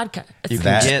fucking vodka. You It's, can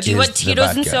That get. do you want is the Tito's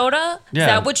and vodka. soda? Yeah. Is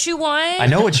that what you want? I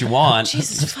know what you want.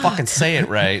 Jesus Just fuck. fucking say it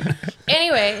right.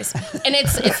 Anyways, and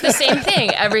it's the same thing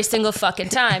every single fucking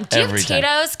time. Do you Every have time.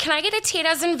 Tito's? Can I get a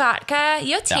Tito's and vodka?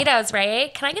 You have Yeah. Tito's,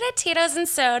 right? Can I get a Tito's and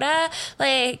soda?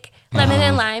 Like lemon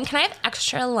and lime. Can I have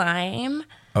extra lime?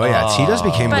 Oh yeah, Tito's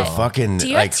became the But fucking do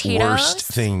you have like Tito's? worst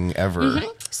thing ever.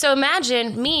 So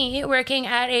imagine me working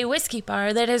at a whiskey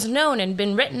bar that is known and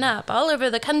been written up all over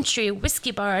the country,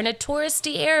 whiskey bar in a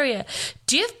touristy area.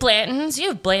 Do you have Blanton's? You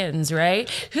have Blanton's, right?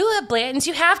 Who have Blanton's?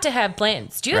 You have to have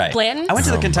Blanton's. Do you have Right. Blanton's? I went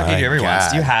to the Oh Kentucky my Derby once.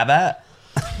 Do you God. have that?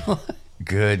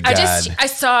 Good God. I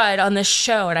saw it on this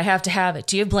show and I have to have it.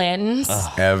 Do you have Blanton's?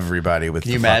 Everybody with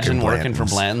Can you the imagine fucking working for Blantons.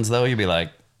 Blanton's though? You'd be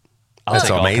like, I'll That's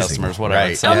take all amazing. customers, whatever.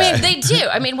 Right. I Yeah. mean, they do.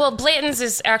 I mean, well, Blanton's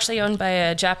is actually owned by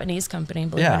a Japanese company,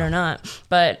 believe Yeah. it or not.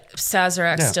 But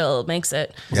Sazerac Yeah. still makes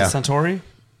it. Is Yeah. it Suntory?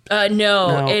 No,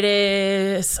 No. it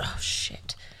is. Oh,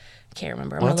 shit. Can't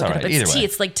remember. I'm Well, going to that's look it all up. right. It's Either T. way.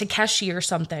 It's like Takeshi or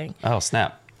something. Oh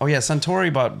snap! Oh yeah,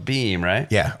 Suntory bought Beam, right?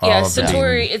 Yeah. Yeah, all of them.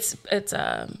 Suntory. It's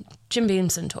Jim Beam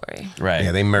Suntory. Right.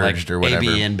 Yeah, they merged or whatever.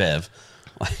 AB and Bev.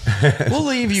 We'll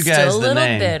leave you guys Still a the little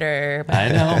name. bitter. But I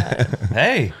know.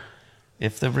 Hey,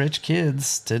 if the rich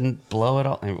kids didn't blow it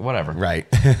all, whatever. Right.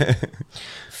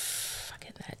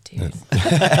 fucking that dude.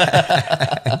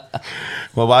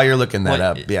 Well, while you're looking that What-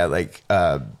 up, yeah, like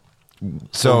So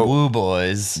so Woo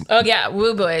Boys. Oh yeah,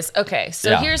 Woo Boys. Okay, so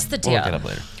Yeah, here's the We'll deal. look it up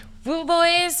later. Woo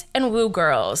Boys and Woo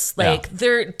Girls, like Yeah.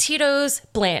 they're Tito's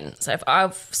Blanton's.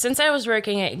 I've since I was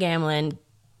working at Gamlin,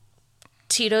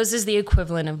 Tito's is the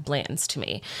equivalent of Blanton's to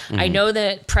me. I know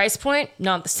that price point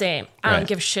not the same. I Right. don't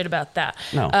give a shit about that.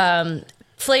 No.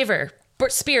 Flavor,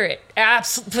 spirit,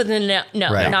 absolutely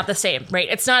no, Right. not the same. Right?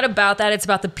 It's not about that. It's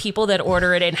about the people that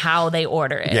order it and how they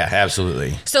order it. yeah,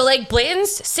 absolutely. So like Blanton's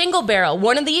single barrel,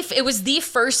 it was the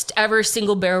first ever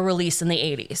single barrel release in the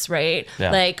 80s, right?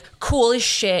 Yeah. Like cool as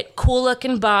shit, cool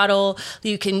looking bottle.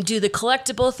 You can do the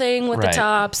collectible thing with Right. the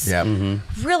tops. Yeah.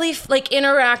 Really like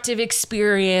interactive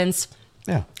experience.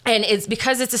 Yeah. And it's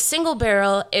because it's a single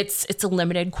barrel, it's a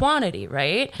limited quantity,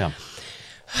 right? Yeah.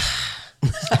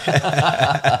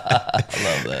 I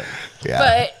love that. Yeah.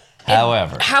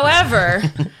 But However,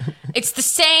 it's the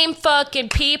same fucking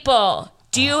people.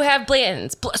 Do you have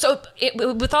Blanton's? So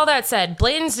with all that said,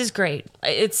 Blanton's is great.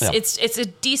 It's Yeah. it's a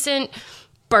decent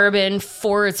bourbon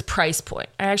for its price point.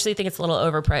 I actually think it's a little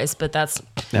overpriced, but that's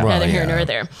Yeah. neither Well, here yeah. nor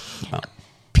there.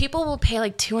 People will pay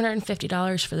like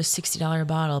 $250 for the $60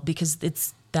 bottle because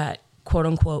it's that quote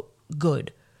unquote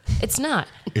good. It's not.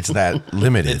 It's that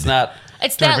limited. it's not.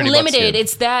 It's that 250 bucks limited. good.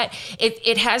 It's that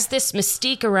it has this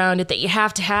mystique around it that you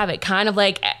have to have it. Kind of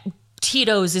like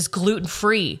Tito's is gluten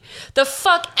free. The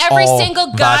fuck, every All single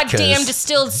vodkas. goddamn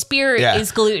distilled spirit Yeah.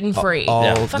 is gluten free. all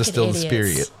Fucking distilled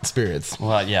idiots. spirits.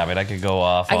 Well, yeah, but I could go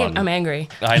off on. I'm angry.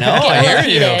 I know. I'm I getting a hear little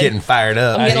you. heated. Getting fired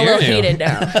up. I'm getting a hear little you. heated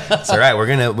now. It's all right.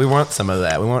 We want some of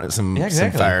that. We want some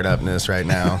exactly. fired upness right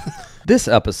now. This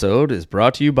episode is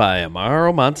brought to you by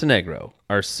Amaro Montenegro,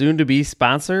 our soon-to-be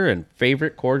sponsor and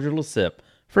favorite cordial to sip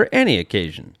for any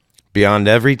occasion. Beyond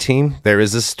every team, there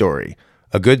is a story.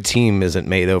 A good team isn't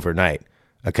made overnight.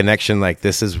 A connection like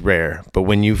this is rare, but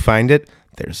when you find it,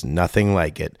 there's nothing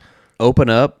like it. Open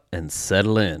up and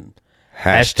settle in.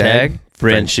 Hashtag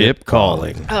friendship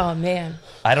calling. Oh man.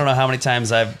 I don't know how many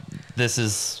times this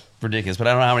is ridiculous, but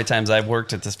I don't know how many times I've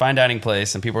worked at this fine dining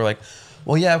place and people are like,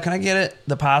 well, yeah, can I get it,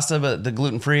 the pasta, but the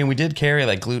gluten-free? And we did carry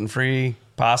like gluten-free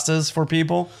pastas for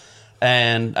people.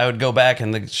 And I would go back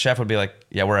and the chef would be like,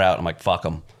 yeah, we're out. I'm like, fuck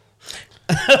them.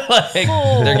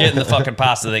 They're getting the fucking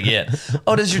pasta they get.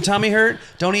 Oh, does your tummy hurt?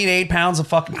 Don't eat 8 pounds of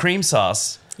fucking cream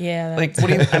sauce. Yeah. Like, what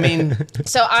do you, I mean,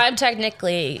 So I'm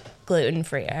technically gluten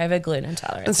free. I have a gluten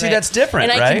intolerance. And see, right? that's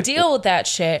different, and I can right? deal with that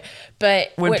shit.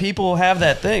 But when what- people have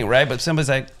that thing, right? But somebody's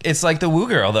like, it's like the woo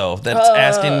girl, though, that's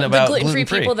asking about the gluten-free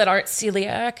gluten-free. people that aren't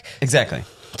celiac. Exactly.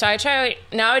 So I try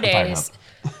nowadays.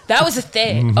 That was a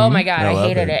thing. Oh my god, I love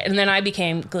hated it. it. And then I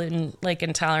became gluten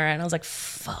intolerant. I was like,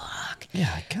 fuck.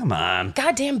 Yeah, come on.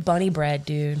 Goddamn bunny bread,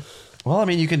 dude. Well, I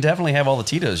mean, you can definitely have all the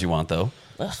Tito's you want, though.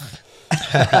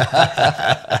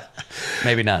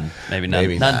 Maybe none. Maybe none.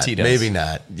 Maybe none not. Tito's. Maybe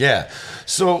not. Yeah.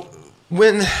 So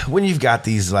when you've got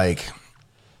these like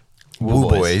woo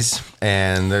boys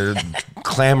and they're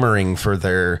clamoring for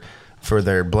their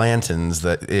Blantons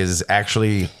that is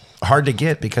actually hard to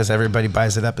get because everybody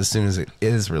buys it up as soon as it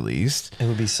is released. It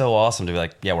would be so awesome to be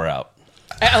like, yeah, we're out.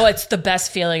 Oh, it's the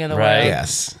best feeling in the Right. world.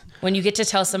 Yes. When you get to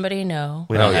tell somebody no.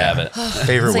 We don't yeah. have it.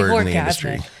 Favorite It's like word in the orgasmic.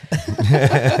 industry.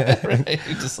 Right?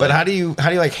 Just But like, how do you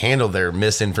like handle their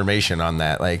misinformation on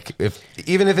that? Like,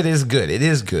 even if it is good, it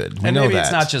is good. We and know maybe that.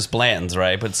 it's not just Blanton's,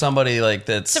 right? But somebody like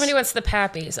that's Somebody wants the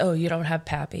pappies. Oh, you don't have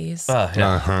pappies.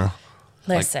 yeah. Uh-huh.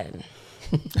 Listen.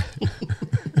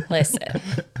 Listen.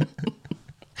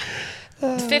 The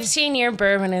 15-year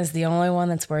bourbon is the only one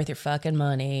that's worth your fucking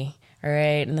money. All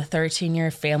right. And the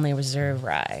 13-year Family Reserve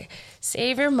rye.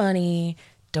 Save your money.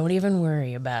 Don't even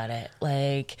worry about it.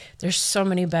 Like, there's so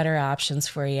many better options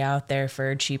for you out there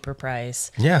for a cheaper price.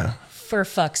 Yeah. For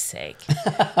fuck's sake.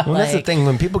 Well, that's the thing.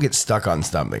 When people get stuck on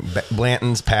something,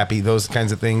 Blanton's, Pappy, those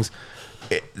kinds of things,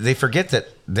 they forget that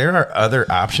there are other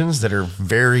options that are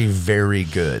very, very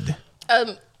good.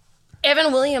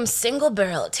 Evan Williams single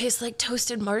barrel. It tastes like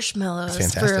toasted marshmallows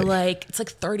Fantastic. for it's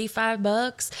like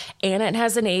 $35, and it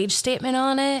has an age statement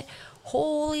on it.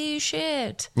 Holy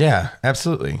shit. Yeah,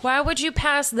 absolutely. Why would you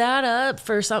pass that up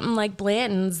for something like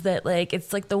Blanton's that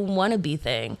it's like the wannabe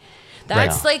thing?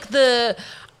 That's like that's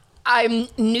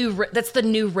the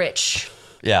new rich.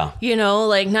 Yeah. You know,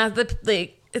 not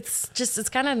the it's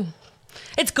kind of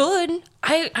it's good.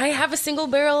 I have a single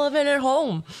barrel of it at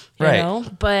home, you Right. know,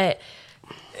 but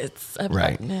it's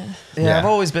Right. Yeah, I've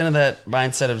always been in that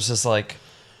mindset of just like,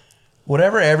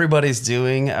 whatever everybody's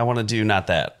doing, I want to do not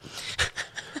that.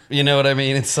 You know what I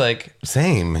mean? It's like,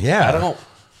 Same. Yeah.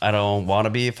 I don't want to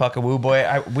be a fucking woo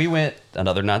boy. We went,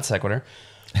 another non sequitur.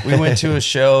 We went to a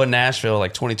show in Nashville,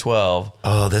 2012.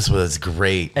 Oh, this was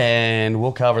great. And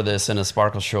we'll cover this in a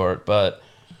Sparkle short, but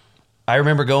I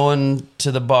remember going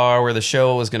to the bar where the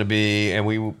show was going to be, and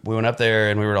we went up there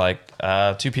and we were like, 2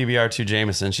 PBR, 2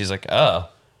 Jameson. She's like, oh,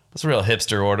 that's a real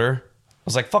hipster order. I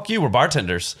was like, fuck you, we're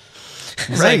bartenders. It's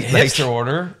Right, like, like, hipster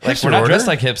order. Like, hipster we're not order? dressed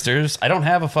like hipsters. I don't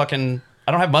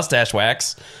have mustache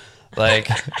wax. Like,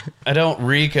 I don't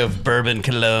reek of bourbon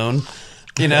cologne.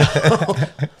 You know,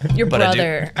 Your But I do-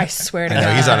 brother, I swear to I know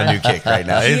God. he's on a new kick right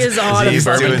now. He is on a he's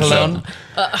bourbon doing cologne.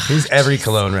 something. He's every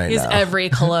cologne right He's now. every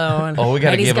cologne. Oh, we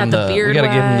gotta And he's give got him the beard we gotta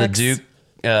give him the wax.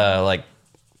 Duke,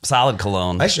 solid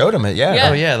cologne. I showed him it. Yeah. Yeah.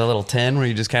 Oh yeah, the little tin where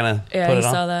you just kind of Yeah, put he it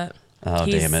on. saw that. Oh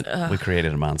He's, damn it, we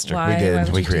created a monster. Why? We did. Why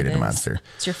would We you do created a this? monster.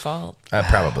 It's your fault.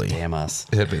 Probably. Damn us.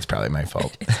 It's probably my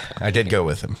fault. I did go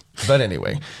with him. But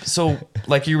anyway. So,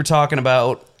 like you were talking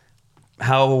about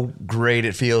how great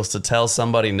it feels to tell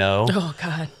somebody no. Oh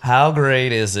God. How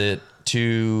great is it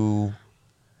to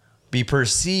be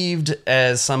perceived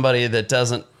as somebody that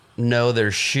doesn't know their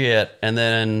shit, and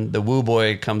then the woo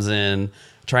boy comes in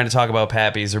trying to talk about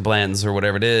Pappies or Blends or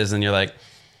whatever it is, and you're like,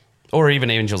 or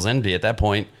even Angel's Envy at that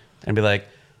point, and be like,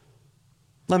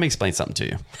 let me explain something to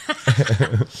you.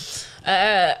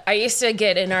 I used to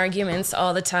get in arguments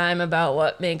all the time about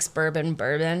what makes bourbon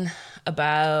bourbon.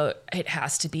 About it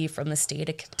has to be from the state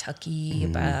of Kentucky.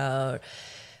 About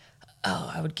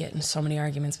I would get in so many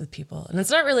arguments with people, and it's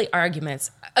not really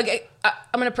arguments. Okay, I'm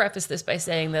going to preface this by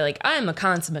saying that I'm a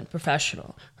consummate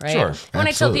professional, right? Sure, when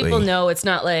I tell absolutely. people no, it's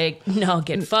not like no,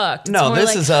 get fucked. It's No, more this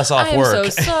like, is us off I'm work.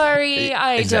 so sorry.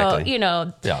 I Exactly.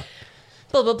 don't. Yeah.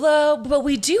 Blah blah blah. But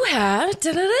we do have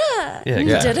da da da. Yeah,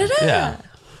 exactly. Da da da.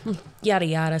 Yeah. Yada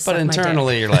yada. But suck my dick.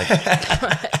 internally, you're like,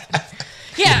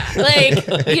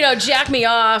 Yeah, jack me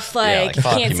off. like, You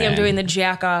fuck can't you, see I'm man. doing the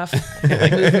jack off movement.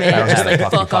 Just have it.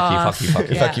 Fuck you, fuck fuck you, off. fuck you, fuck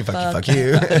you. Yeah, Fuck you, fuck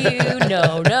you, fuck you. Fuck you.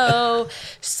 No.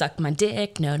 Suck my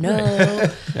dick. No.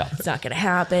 Yeah. It's not going to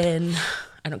happen.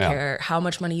 I don't Yeah. care how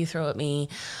much money you throw at me.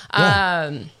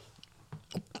 Yeah.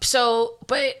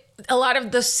 But a lot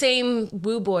of the same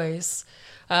woo boys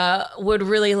would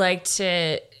really like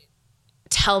to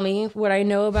tell me what I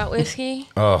know about whiskey.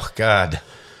 Oh God.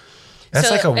 That's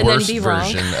So- like a and then worse be wrong.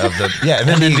 version of the and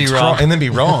then be wrong. and then be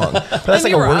wrong. But that's like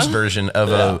be a worse wrong. version of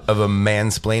a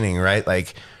mansplaining, right?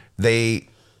 Like they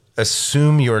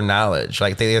assume your knowledge,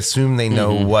 like they assume they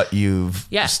know what you've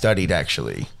Yeah. studied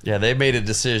actually. yeah, they made a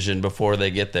decision before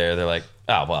they get there. They're like,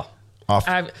 oh, well. Off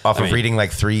I of mean- reading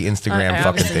like 3 Instagram I fucking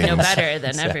obviously know things. better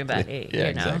than everybody. Yeah, you know?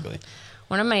 exactly.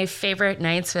 One of my favorite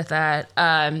nights with that,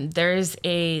 there's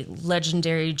a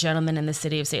legendary gentleman in the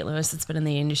city of St. Louis that's been in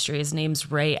the industry. His name's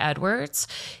Ray Edwards.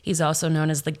 He's also known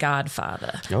as the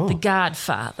Godfather. Oh. The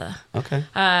Godfather. Okay.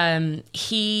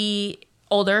 He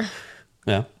older,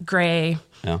 Yeah. gray,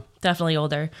 Yeah. definitely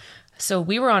older. So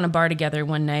we were on a bar together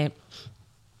one night,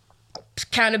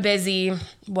 kind of busy,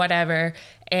 whatever.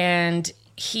 And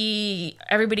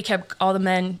all the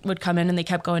men would come in and they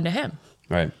kept going to him.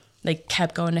 Right. They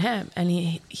kept going to him, and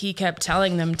he kept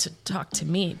telling them to talk to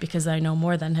me because I know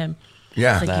more than him.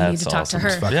 Yeah. Like, you need to That's talk awesome. to her.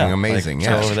 It's fucking Yeah, amazing. like,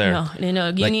 yeah. go over there. No,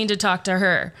 you need to talk to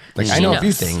her. Like She I know a few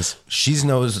knows. things. She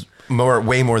knows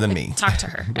way more than me. Talk to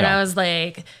her. And Yeah. I was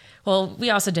like, Well, we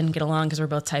also didn't get along because we're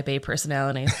both type A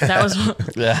personalities. That was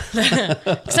Yeah.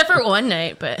 except for one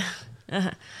night, but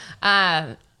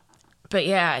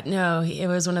yeah, no, it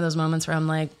was one of those moments where I'm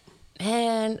like,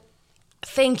 man,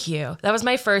 thank you. That was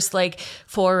my first like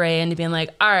foray into being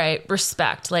like, all right,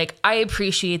 respect. Like, I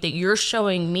appreciate that you're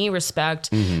showing me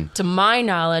respect to my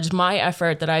knowledge, my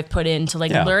effort that I've put into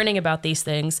like learning about these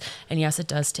things. And yes, it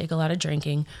does take a lot of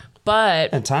drinking, but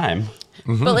And time.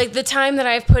 but like the time that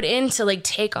I've put in to like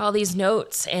take all these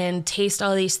notes and taste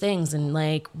all these things and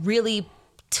like really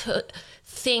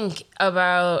think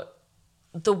about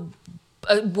the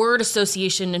word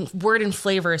association and word and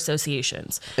flavor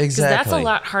associations. Because that's a Exactly.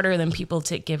 lot harder than people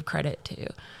to give credit to.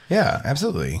 Yeah,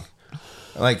 absolutely.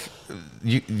 Like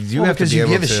you Well, have to because be you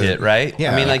able give a to, shit, right?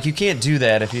 Yeah. I mean, like, you can't do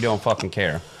that if you don't fucking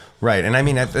care. Right. And I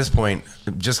mean, at this point,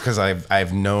 just because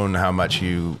I've known how much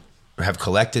you have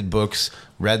collected books,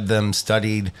 read them,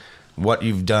 studied what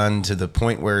you've done to the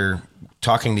point where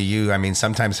talking to you, I mean,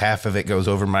 sometimes half of it goes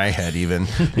over my head even,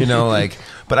 you know, like,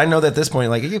 but I know that at this point,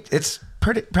 like it's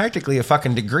practically a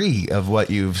fucking degree of what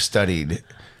you've studied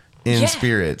in Yeah.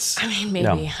 spirits. I mean, maybe.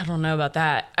 No. I don't know about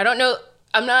that. I don't know.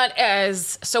 I'm not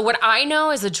as... So what I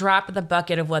know is a drop in the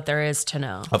bucket of what there is to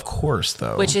know. Of course,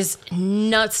 though. Which is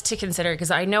nuts to consider because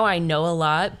I know a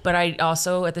lot, but I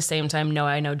also at the same time know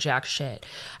I know jack shit.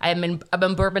 I'm a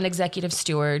bourbon executive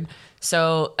steward.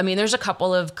 So, I mean, there's a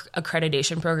couple of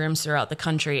accreditation programs throughout the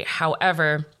country.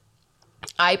 However,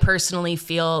 I personally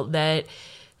feel that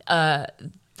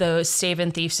the Stave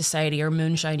and Thief Society or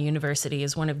Moonshine University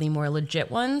is one of the more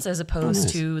legit ones as opposed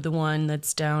to the one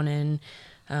that's down in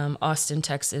Austin,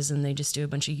 Texas, and they just do a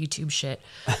bunch of YouTube shit.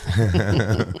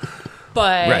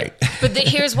 But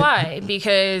here's why.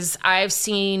 Because I've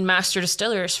seen master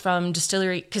distillers from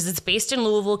distillery, because it's based in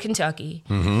Louisville, Kentucky.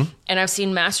 And I've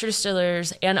seen master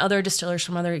distillers and other distillers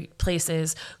from other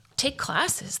places take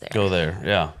classes there. Go there.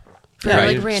 Yeah. For Yeah,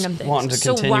 like you're random just things. wanting to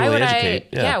so why continually would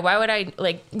educate. I why would I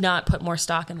like not put more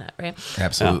stock in that, right?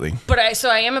 Absolutely. But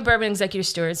I am a bourbon executive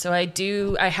steward, so I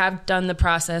have done the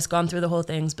process, gone through the whole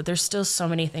things, but there's still so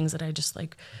many things that I just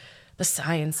like the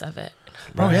science of it.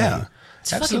 Oh, yeah.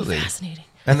 It's Absolutely. fucking fascinating.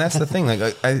 And that's the thing.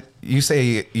 Like you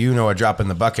say, you know, a drop in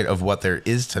the bucket of what there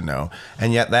is to know,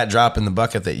 and yet that drop in the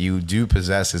bucket that you do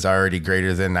possess is already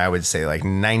greater than, I would say, like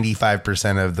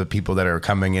 95% of the people that are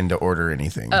coming in to order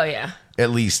anything. Oh yeah. At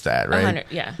least that, right? 100,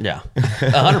 yeah. Yeah.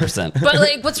 100%. But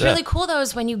like what's really cool though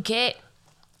is when you get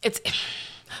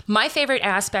my favorite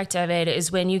aspect of it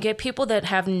is when you get people that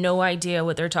have no idea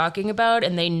what they're talking about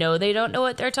and they know they don't know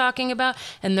what they're talking about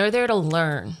and they're there to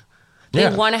learn. They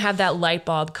Yeah. want to have that light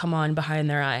bulb come on behind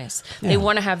their eyes. They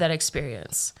want to have that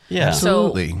experience. Yeah.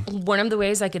 Absolutely. So one of the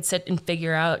ways I could sit and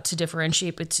figure out to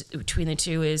differentiate between the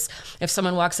two is if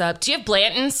someone walks up, do you have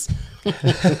Blanton's?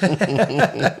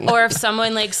 Or if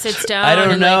someone like sits down. I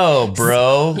don't and, know, like,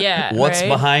 bro. Yeah, What's right?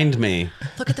 behind me?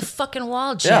 Look at the fucking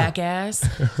wall, jackass.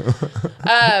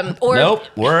 Or Nope.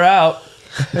 We're out.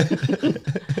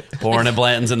 Pouring at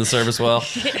Blanton's in the service well.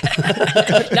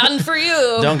 Nothing for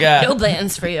you. Don't got it. No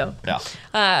Blanton's for you. Yeah.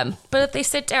 But if they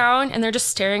sit down and they're just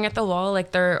staring at the wall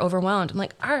like they're overwhelmed, I'm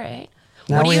like, all right.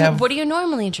 Now What do you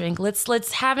normally drink?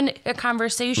 Let's have a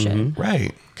conversation.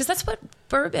 Right. Because that's what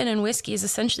bourbon and whiskey is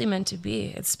essentially meant to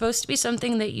be. It's supposed to be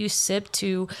something that you sip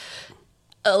to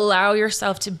allow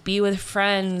yourself to be with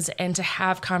friends and to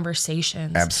have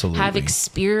conversations. Absolutely. Have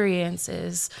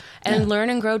experiences and learn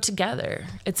and grow together.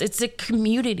 It's a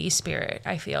community spirit,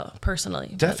 I feel,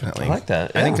 personally. Definitely. I like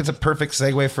that, I think yeah. it's a perfect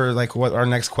segue for like what our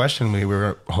next question we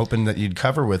were hoping that you'd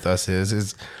cover with us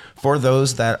is for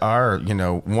those that are, you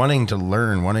know, wanting to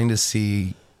learn, wanting to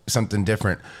see something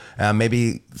different.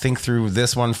 Maybe think through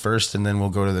this one first and then we'll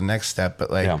go to the next step.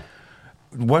 But like,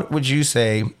 what would you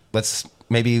say? Let's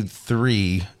maybe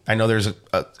 3. I know there's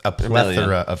a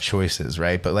plethora of choices,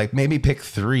 right? But like maybe pick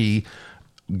 3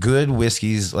 good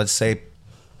whiskeys. Let's say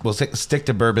we'll stick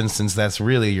to bourbon since that's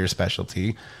really your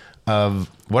specialty. Of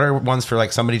what are ones for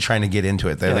like somebody trying to get into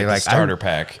it? They're like like a starter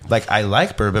pack. Like I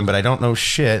like bourbon, but I don't know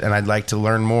shit, and I'd like to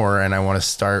learn more, and I want to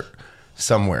start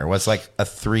somewhere. What's like a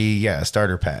 3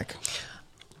 starter pack?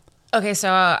 Okay,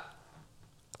 so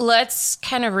let's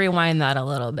kind of rewind that a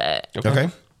little bit. Okay.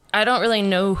 I don't really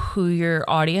know who your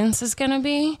audience is going to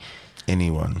be.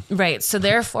 Anyone. Right. So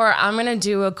therefore, I'm going to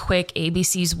do a quick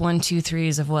ABCs 1, 2,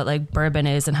 3s of what like bourbon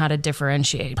is and how to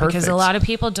differentiate. Because Perfect. a lot of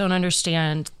people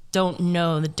don't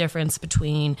know the difference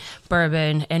between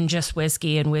bourbon and just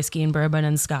whiskey and bourbon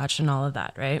and scotch and all of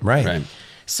that, right? Right.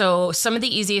 So some of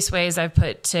the easiest ways I've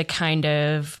put to kind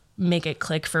of make it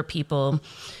click for people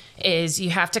is you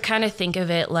have to kind of think of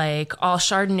it like all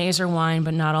Chardonnays are wine,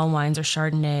 but not all wines are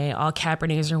Chardonnay. All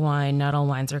Cabernets are wine, not all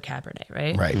wines are Cabernet,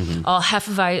 right? Right. All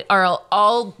Hefeweizen, or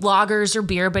all lagers are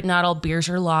beer, but not all beers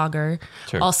are lager.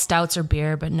 Sure. All stouts are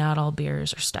beer, but not all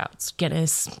beers are stouts.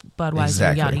 Guinness, Budweiser,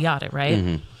 Exactly. yada yada,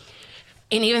 right?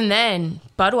 And even then,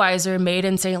 Budweiser, made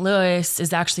in St. Louis,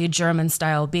 is actually a German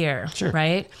style beer,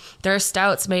 right? There are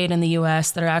stouts made in the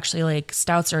U.S. that are actually like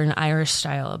stouts are an Irish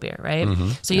style of beer, right?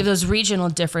 So you have those regional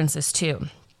differences too.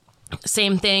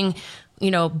 Same thing,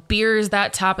 beer is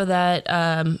that top of that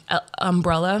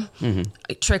umbrella.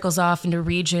 It trickles off into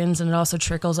regions, and it also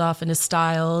trickles off into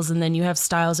styles. And then you have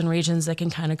styles and regions that can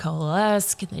kind of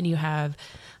coalesce. And then you have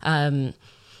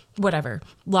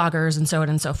lagers and so on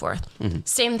and so forth.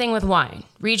 Same thing with wine.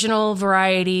 Regional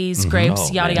varieties,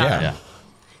 grapes, yada, yada. Yeah.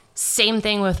 Same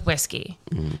thing with whiskey.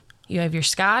 You have your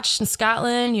Scotch in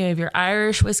Scotland. You have your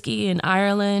Irish whiskey in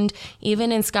Ireland.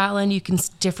 Even in Scotland, you can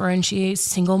differentiate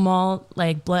single malt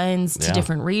like blends to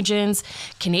different regions.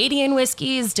 Canadian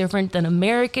whiskey is different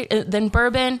than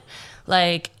bourbon.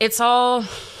 Like it's all.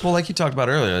 Well, like you talked about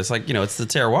earlier, it's like it's the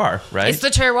terroir, right? It's the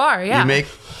terroir. Yeah.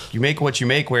 You make what you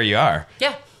make where you are.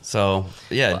 Yeah. So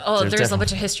yeah. Oh, there's a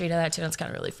bunch of history to that too. It's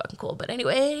kind of really fucking cool. But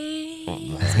anyway,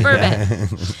 it's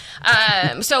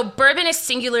bourbon. So bourbon is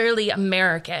singularly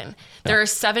American. There are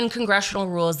 7 congressional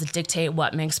rules that dictate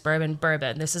what makes bourbon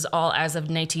bourbon. This is all as of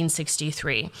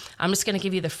 1963. I'm just going to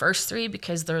give you the first 3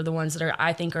 because they're the ones that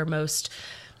I think are most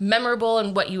memorable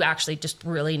and what you actually just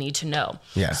really need to know.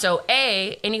 Yeah. So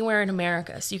A, anywhere in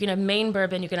America. So you can have Maine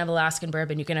bourbon, you can have Alaskan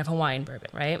bourbon, you can have Hawaiian bourbon,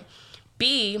 right?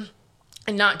 B,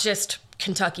 and not just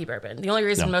Kentucky bourbon. The only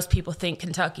reason most people think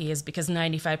Kentucky is because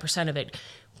 95%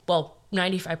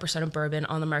 of bourbon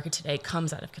on the market today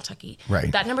comes out of Kentucky.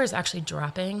 Right. That number is actually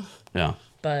dropping, Yeah.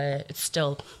 but it's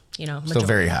still, Still majority.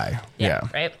 very high. Yeah.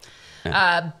 Right.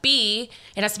 B,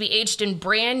 it has to be aged in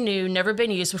brand new, never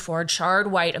been used before,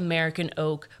 charred white American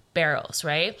oak barrels,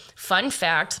 right? Fun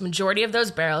fact, the majority of those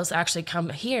barrels actually come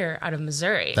here out of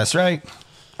Missouri. That's right.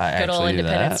 I Good old actually knew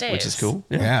Independence that, which Days. is cool.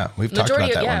 Yeah. We've talked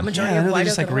about that one. Majority Yeah, I of know white they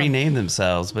just oak like in the world. rename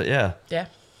themselves, but yeah. Yeah.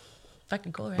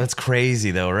 Fucking cool, right? That's crazy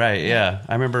though, right? Yeah.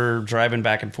 I remember driving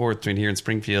back and forth between here and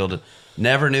Springfield.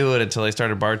 Never knew it until I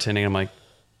started bartending. I'm like,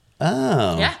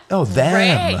 oh. Yeah. Oh, them.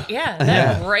 Right.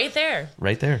 Yeah. Right there.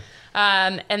 Right there.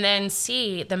 And then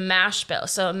C, the mash bill.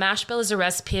 So a mash bill is a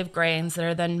recipe of grains that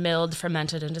are then milled,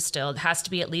 fermented, and distilled. It has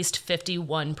to be at least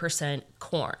 51%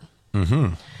 corn.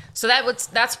 So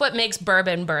that's what makes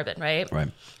bourbon bourbon, right? Right.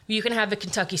 You can have a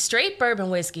Kentucky straight bourbon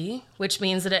whiskey, which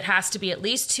means that it has to be at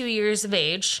least 2 years of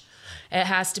age. It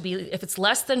has to be, if it's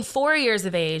less than 4 years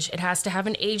of age, it has to have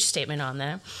an age statement on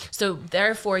there. So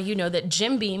therefore, that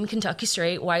Jim Beam Kentucky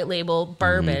straight white label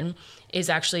bourbon is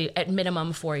actually at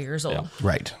minimum 4 years old.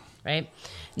 Right. Right?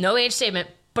 No age statement,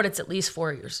 but it's at least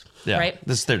 4 years. Yeah. Right?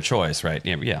 This is their choice, right?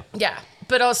 Yeah. Yeah.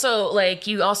 But also,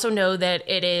 you also know that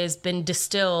it has been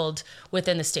distilled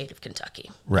within the state of Kentucky.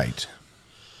 Right.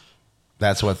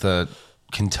 That's what the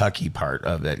Kentucky part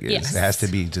of it is. Yes. It has to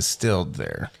be distilled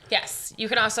there. Yes. You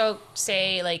can also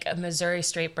say, a Missouri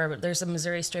straight bourbon. There's a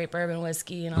Missouri straight bourbon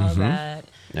whiskey and all of that.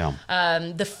 Yeah.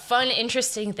 The fun,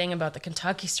 interesting thing about the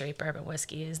Kentucky straight bourbon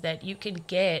whiskey is that you can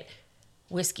get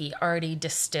whiskey already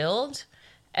distilled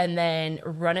and then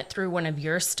run it through one of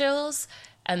your stills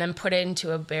and then put it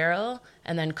into a barrel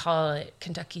and then call it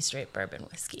Kentucky straight bourbon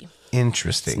whiskey.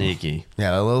 Interesting. Sneaky.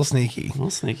 Yeah, a little sneaky. A little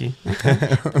sneaky.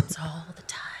 It's all the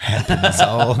time. Happens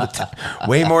all the time.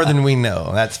 Way more than we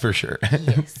know, that's for sure.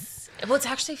 Yes. Well, it's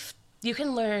actually, you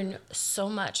can learn so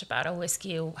much about a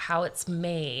whiskey, how it's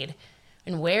made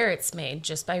and where it's made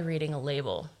just by reading a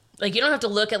label. You don't have to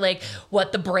look at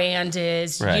what the brand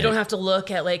is. Right. You don't have to look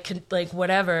at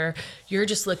whatever. You're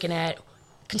just looking at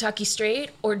Kentucky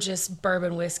straight or just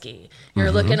bourbon whiskey.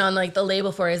 You're looking on the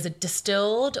label for, is it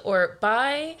distilled or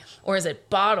by, or is it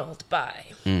bottled by?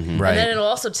 Right. And then it'll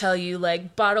also tell you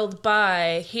bottled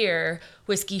by here,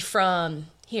 whiskey from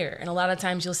here. And a lot of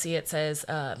times you'll see it says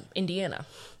Indiana.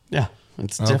 Yeah.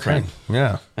 It's different. Okay.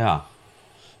 Yeah. Yeah.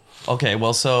 Okay,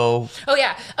 well, so... Oh,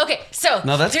 yeah. Okay, so...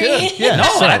 No, that's good. Yeah. No,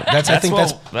 so I think that's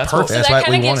that's perfect. what- So That's that what kind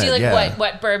we of gives wanted. you Yeah.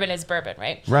 what bourbon is bourbon,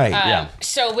 right? Right. Yeah.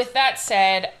 So with that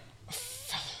said,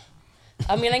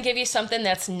 I'm going to give you something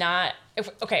that's not...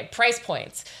 Okay, price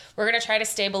points. We're going to try to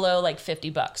stay below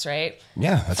 $50, right?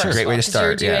 Yeah, that's a First great of way all, to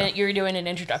 'cause start. You're doing an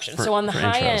introduction. For- so on the for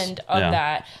high intros. end of Yeah.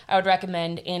 that, I would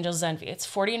recommend Angel's Envy. It's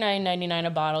 $49.99 a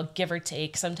bottle, give or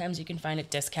take. Sometimes you can find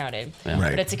it discounted. Right.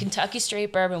 But it's a Kentucky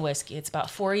straight bourbon whiskey. It's about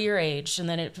 4 year aged, and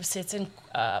then it sits in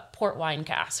port wine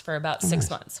casks for about 6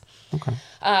 months. Okay.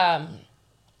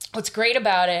 what's great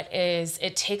about it is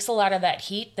it takes a lot of that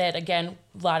heat that, again,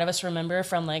 a lot of us remember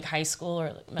from like high school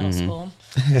or like middle school,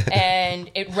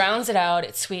 and it rounds it out,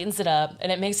 it sweetens it up,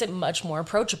 and it makes it much more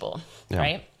approachable,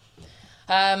 right?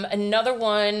 Another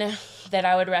one that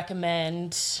I would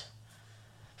recommend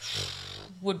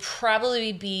would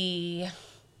probably be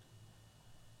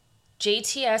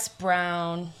JTS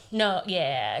Brown.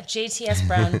 JTS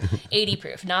Brown 80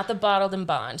 proof, not the bottled and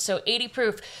bond. So 80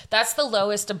 proof, that's the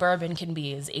lowest a bourbon can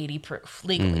be, is 80 proof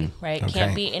legally, right? Okay.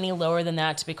 Can't be any lower than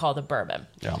that to be called a bourbon.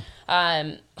 Yeah.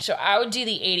 So I would do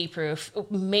the 80 proof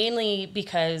mainly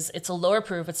because it's a lower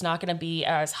proof. It's not going to be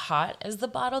as hot as the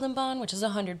bottled and bond, which is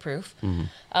 100 proof.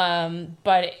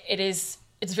 But it's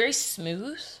very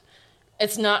smooth.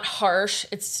 It's not harsh.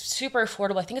 It's super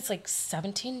affordable. I think it's like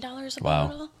 $17 a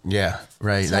bottle. Yeah,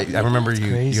 right. I remember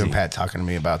you and Pat talking to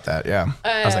me about that. Yeah.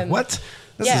 I was like, what?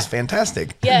 This is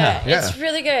fantastic. Yeah, it's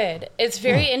really good. It's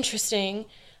very interesting.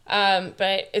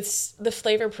 But it's the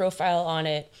flavor profile on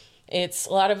it. It's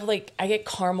a lot of like, I get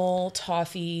caramel,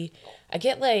 toffee. I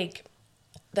get like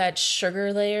that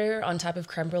sugar layer on top of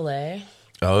creme brulee.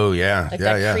 Oh, yeah. Like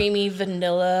that creamy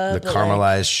vanilla. The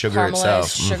caramelized sugar itself.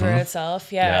 Sugar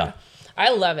itself, yeah.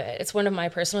 I love it. It's one of my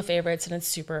personal favorites, and it's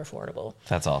super affordable.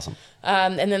 That's awesome.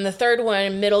 And then the third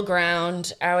one, middle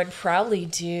ground, I would probably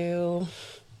do,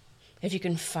 if you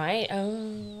can find,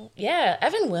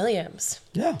 Evan Williams.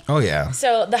 Yeah. Oh, yeah.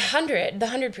 So the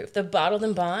 100 proof, the bottled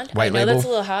and bond. White I know label? that's a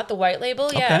little hot, the white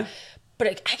label, yeah. Okay.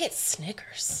 But I get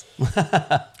Snickers.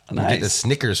 Get the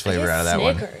Snickers flavor out of that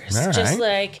Snickers. one. All Just right.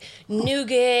 like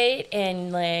nougat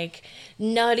and like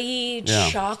nutty,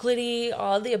 chocolatey,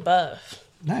 all of the above.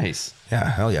 Nice. Yeah,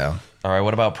 hell yeah. All right,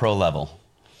 what about pro level?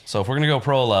 So if we're going to go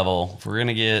pro level, if you're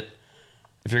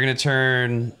going to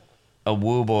turn a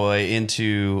woo boy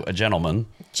into a gentleman.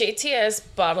 JTS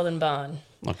bottled and bond.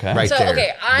 Okay. Right So, there.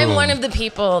 okay, I'm Boom. one of the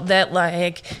people that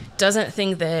like doesn't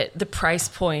think that the price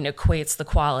point equates the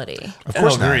quality. Of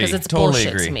course not. agree. Because it's Totally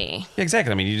bullshit agree. to me. Yeah,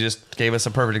 exactly. I mean, you just gave us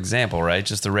a perfect example, right?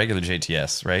 Just the regular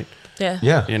JTS, right? Yeah.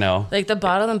 Yeah. You know. Like the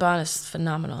bottled and bond is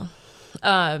phenomenal.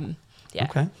 Yeah.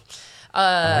 Okay.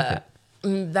 I like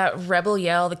it. That Rebel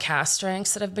Yell, the cast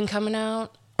strengths that have been coming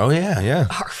out Oh, yeah.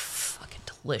 are fucking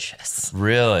delicious.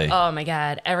 Really? Oh my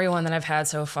God. Everyone that I've had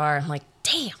so far, I'm like,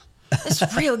 damn, this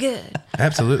is real good.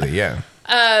 Absolutely, yeah.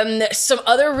 Some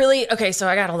other so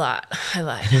I got a lot. I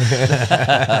lied.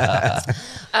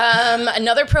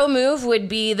 Another pro move would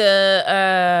be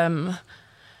the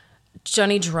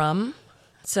Johnny Drum.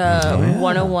 It's a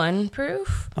 101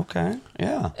 proof. Okay.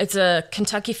 Yeah. It's a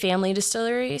Kentucky family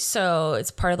distillery, so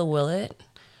it's part of the Willet.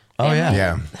 Oh, yeah.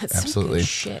 Yeah, That's absolutely.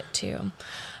 some good shit too.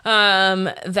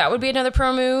 That would be another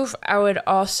pro move. I would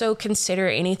also consider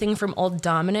anything from Old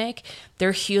Dominic,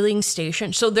 their Healing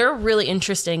Station. So they're really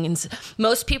interesting. And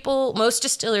most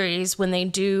distilleries, when they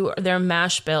do their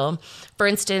mash bill, for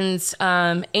instance,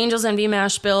 Angel's Envy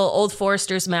mash bill, Old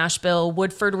Forester's mash bill,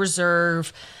 Woodford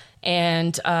Reserve,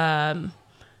 and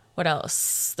what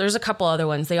else? There's a couple other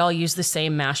ones. They all use the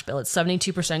same mash bill. It's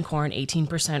 72% corn,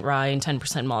 18% rye, and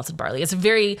 10% malted barley. It's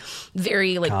very,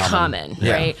 very common,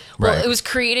 Yeah, right? Well, right. it was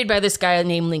created by this guy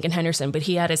named Lincoln Henderson, but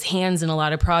he had his hands in a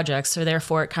lot of projects, so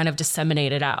therefore it kind of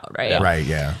disseminated out, right? Right,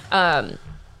 yeah.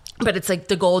 But it's like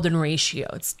the golden ratio.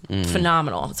 It's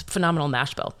phenomenal. It's a phenomenal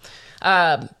mash bill.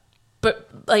 But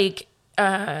like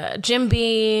Jim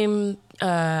Beam,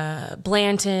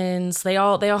 Blanton's, they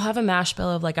all have a mash bill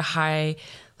of like a high,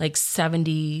 like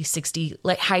 70, 60,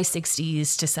 like high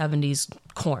 60s to 70s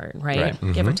corn, right?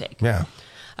 Give or take. Yeah.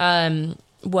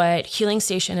 What Healing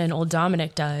Station and Old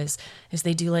Dominic does is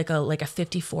they do like a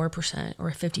 54% or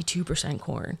a 52%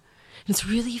 corn. And it's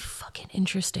really fucking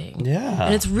interesting. Yeah.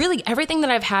 And it's really, everything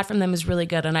that I've had from them is really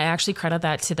good. And I actually credit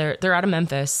that to they're out of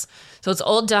Memphis. So it's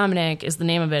Old Dominic is the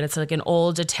name of it. It's like an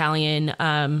old Italian,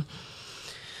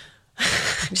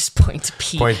 just point to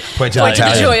Pete. Point to Point to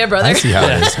Italian. Joya, brother. I see how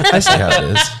it is. I see how it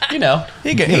is. You know, he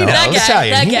You know, That guy,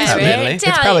 Italian. that He guy, knows right? it. It's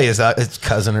Italian. probably his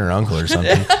cousin or uncle or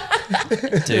something.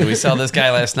 dude, we saw this guy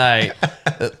last night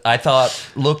that I thought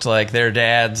looked like their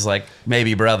dad's like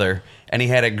maybe brother, and he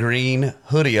had a green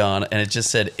hoodie on, and it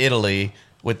just said Italy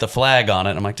with the flag on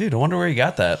it. I'm like, dude, I wonder where you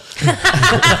got that.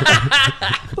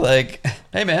 Like,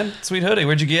 hey man, sweet hoodie,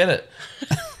 where'd you get it?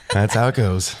 That's how it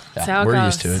goes. That's how it We're goes.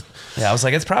 used to it. Yeah, I was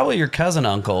like, it's probably your cousin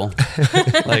uncle.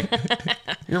 Like,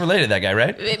 you're related to that guy,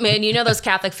 right? Man, you know those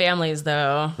Catholic families,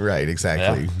 though. Right,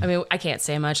 exactly. Yeah. I mean, I can't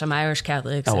say much. I'm Irish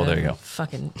Catholic. Oh, well, there you go.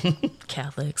 Fucking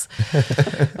Catholics.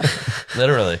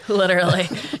 Literally. Literally.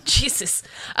 Jesus.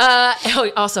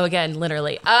 Also, again,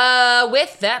 literally.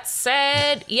 With that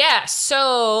said, yeah,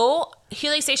 so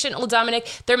Healing Station, Old Dominic,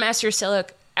 their Master Distiller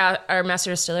our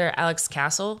master distiller, Alex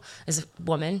Castle, is a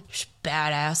woman. She's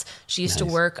badass. She used to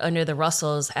work under the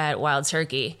Russells at Wild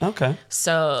Turkey. Okay.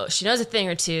 So she knows a thing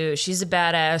or two. She's a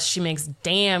badass. She makes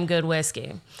damn good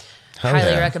whiskey.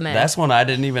 Highly recommend. That's one I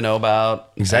didn't even know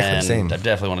about. Exactly the and same. I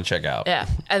definitely want to check out. Yeah.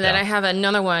 And then I have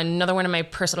another one of my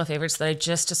personal favorites that I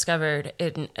just discovered.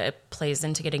 It plays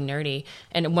into getting nerdy.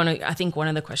 And I think one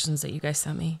of the questions that you guys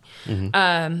sent me.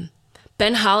 Ben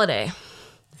Holiday.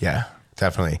 Yeah,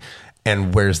 definitely.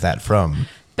 And where's that from?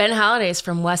 Ben Holiday's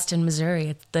from Weston,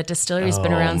 Missouri. The distillery's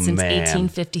been around since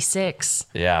 1856.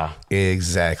 Yeah.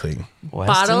 Exactly.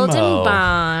 Bottled and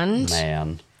bond.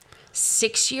 Man.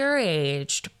 6-year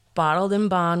aged, bottled and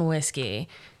bond whiskey.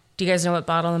 Do you guys know what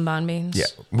bottled and bond means? Yeah,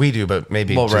 we do, but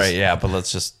maybe. Well, right, yeah, but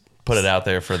let's just put it out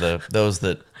there for those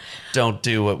that don't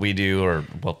do what we do, or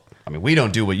we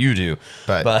don't do what you do,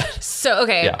 but So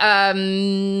okay,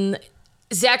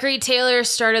 Zachary Taylor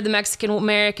started the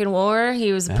Mexican-American War.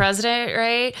 He was the president,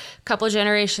 right? A couple of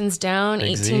generations down,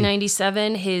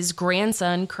 1897, his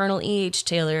grandson, Colonel E.H.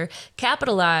 Taylor,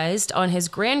 capitalized on his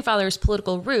grandfather's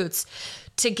political roots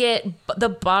to get the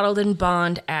Bottled and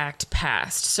Bond Act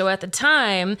passed. So at the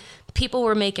time, people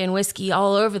were making whiskey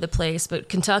all over the place, but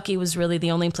Kentucky was really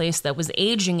the only place that was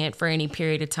aging it for any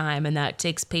period of time, and that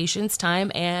takes patience, time,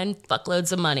 and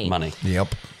fuckloads of money.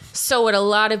 Yep. So what a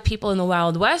lot of people in the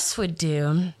Wild West would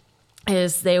do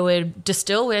is they would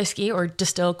distill whiskey or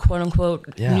distill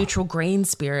quote-unquote neutral grain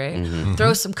spirit,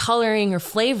 throw some coloring or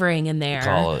flavoring in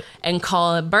there, and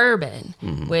call it bourbon,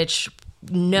 which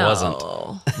wasn't.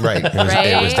 Right.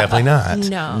 It was definitely not.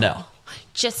 No.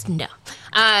 Just no.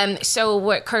 So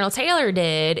what Colonel Taylor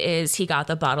did is he got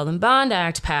the Bottled and Bond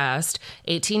Act passed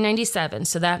 1897.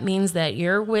 So that means that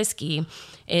your whiskey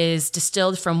is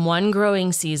distilled from one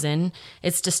growing season.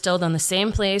 It's distilled on the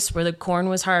same place where the corn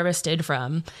was harvested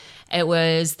from. It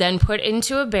was then put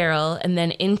into a barrel and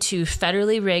then into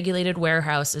federally regulated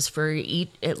warehouses for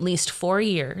at least 4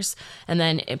 years, and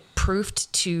then it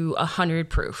proofed to 100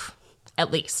 proof,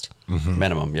 at least.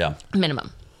 Minimum, yeah.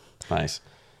 Minimum. Nice.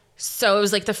 So it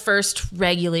was like the first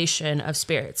regulation of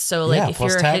spirits. So like if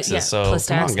plus you're taxes, so plus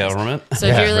come taxes. on, government. So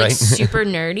if you're like super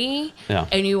nerdy Yeah.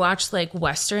 and you watch like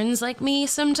Westerns like me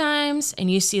sometimes, and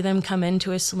you see them come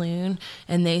into a saloon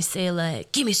and they say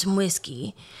like, "Give me some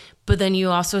whiskey." But then you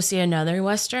also see another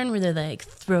Western where they like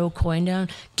throw a coin down,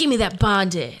 "Give me that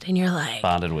bonded," and you're like,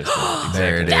 Bonded whiskey.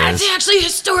 There it is. "That's actually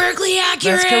historically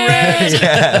accurate." That's correct.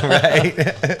 Yeah,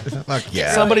 right. Fuck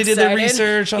yeah. Somebody did their excited.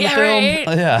 research on the Yeah, film.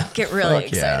 right? Yeah. Get really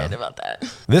Fuck yeah. excited about that.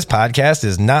 This podcast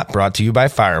is not brought to you by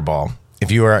Fireball. If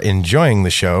you are enjoying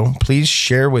the show, please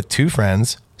share with 2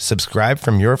 friends, subscribe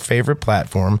from your favorite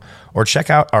platform, or check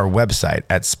out our website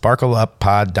at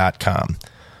sparkleuppod.com.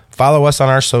 Follow us on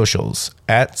our socials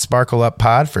at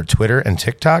SparkleUpPod for Twitter and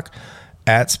TikTok,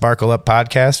 at SparkleUp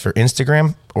Podcast for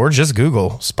Instagram, or just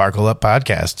Google Sparkle Up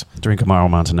Podcast. Drink Amaro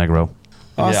Montenegro.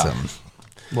 Awesome.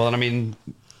 Well, and I mean,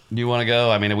 you want to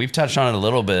go? I mean, we've touched on it a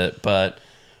little bit, but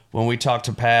when we talked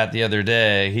to Pat the other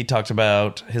day, he talked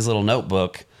about his little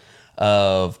notebook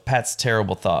of Pat's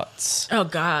terrible thoughts. Oh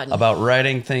God. About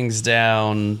writing things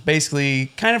down,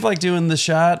 basically kind of like doing the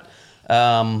shot,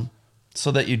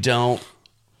 so that you don't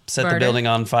set the building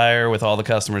on fire with all the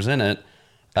customers in it.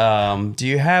 Do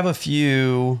you have a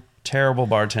few terrible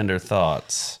bartender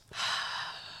thoughts?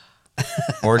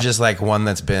 Or just like one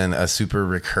that's been a super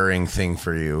recurring thing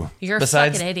for you. You're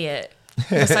Besides- a fucking idiot.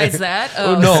 Besides that,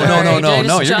 no, sorry. no, Did I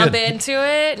just you're jump good. into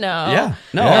it? No. Yeah.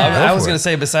 No, Yeah, I go was for going it. to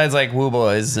say besides like Woo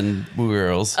Boys and Woo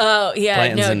Girls. Oh yeah,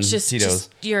 Blanton's no, and just Tito's.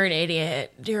 you're an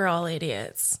idiot. You're all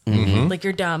idiots. Like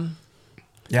you're dumb.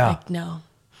 Yeah. Like no.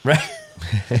 Right.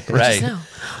 Right. Just no.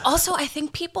 Also, I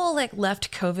think people like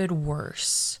left COVID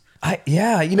worse. So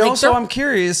they're- I'm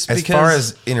curious As because far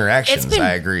as interactions, It's been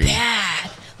I agree. bad.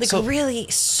 Like So- really,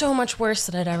 so much worse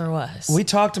than it ever was. we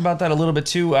talked about that a little bit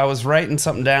too. I was writing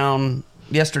something down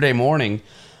yesterday morning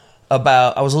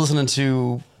about, I was listening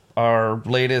to our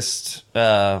latest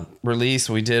release.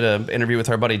 We did an interview with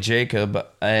our buddy Jacob,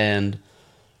 and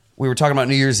we were talking about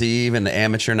New Year's Eve and the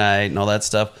amateur night and all that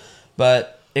stuff.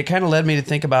 But it kind of led me to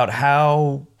think about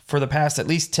how, for the past at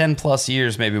least 10 plus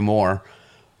years, maybe more,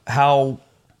 how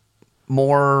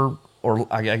more, or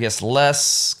I guess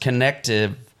less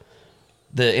connective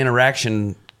the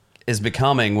interaction is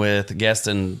becoming with guest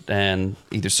and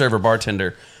either server,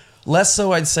 bartender. Less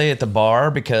so, I'd say, at the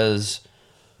bar, because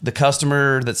the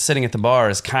customer that's sitting at the bar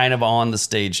is kind of on the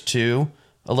stage too,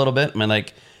 a little bit. I mean,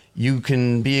 like, you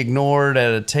can be ignored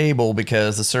at a table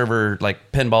because the server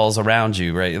like pinballs around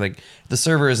you, right? Like, the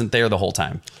server isn't there the whole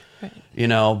time, Right. you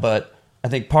know. But I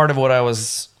think part of what I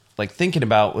was like thinking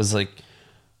about was like,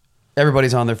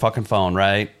 everybody's on their fucking phone,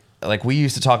 right? like we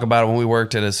used to talk about it when we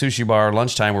worked at a sushi bar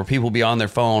lunchtime where people be on their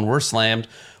phone. We're slammed.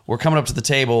 We're coming up to the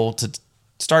table to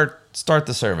start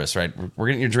the service, right? We're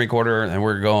getting your drink order and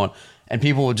we're going. And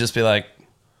people would just be like,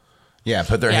 yeah,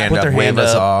 put their hand up, wave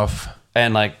us off.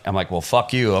 And like, I'm like, well,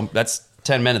 fuck you. That's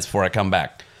 10 minutes before I come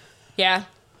back. Yeah.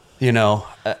 You know?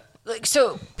 Like,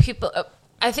 so people,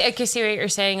 I think I can see what you're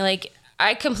saying. Like,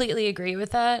 I completely agree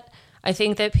with that. I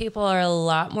think that people are a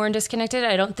lot more disconnected.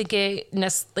 I don't think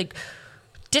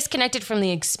disconnected from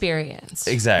the experience.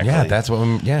 Exactly. Yeah, that's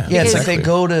what Yeah, it's like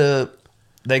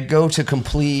they go to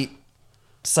complete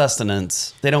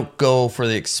sustenance. They don't go for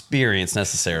the experience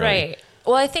necessarily. Right.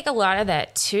 Well, I think a lot of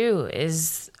that too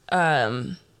is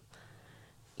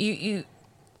you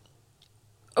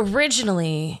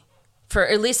originally, for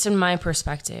at least in my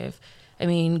perspective, I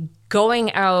mean,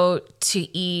 going out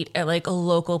to eat at like a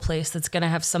local place that's going to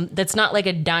have that's not like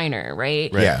a diner,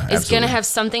 right? Yeah, it's going to have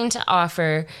something to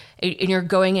offer, and you're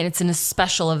going in, it's in a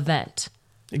special event.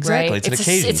 Exactly. Right? It's an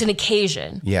occasion. It's an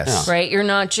occasion. Yes. Right? You're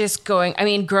not just going, I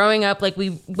mean, growing up, like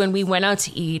when we went out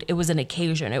to eat, it was an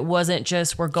occasion. It wasn't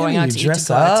just we're going out to eat to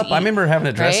go out to eat. I remember having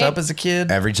to dress right? up as a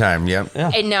kid. every time. Yep.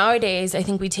 Yeah. And nowadays, I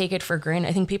think we take it for granted.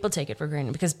 I think people take it for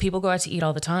granted because people go out to eat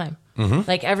all the time,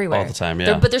 like everywhere, All the time,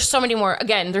 yeah. But there's so many more.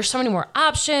 Again, there's so many more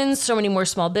options, so many more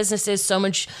small businesses, so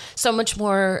much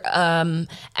more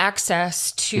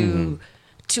access to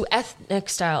ethnic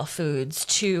style foods.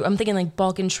 I'm thinking like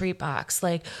Balkan treat box,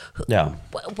 like Yeah.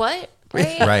 what.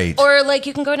 Right? Right. Or like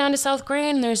you can go down to South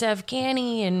Grand and there's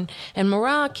Afghani and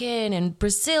Moroccan and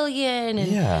Brazilian and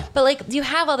Yeah. but like you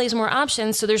have all these more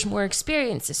options, so there's more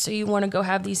experiences. So you want to go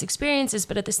have these experiences,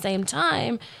 but at the same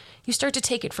time, you start to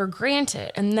take it for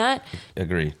granted. And that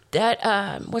Agree.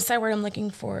 what's that word I'm looking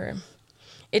for?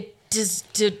 It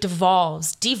just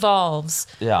devolves.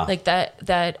 Yeah. Like that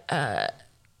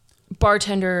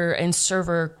bartender and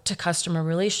server to customer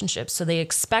relationship. So they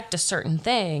expect a certain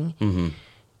thing.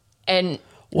 And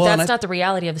that's not the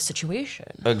reality of the situation.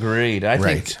 Agreed. I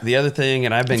Right. think the other thing,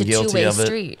 and I've been It's a guilty two-way of it.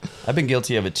 street. I've been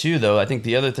guilty of it too, though. I think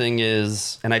the other thing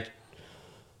is, and I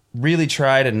really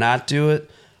try to not do it,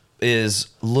 is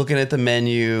looking at the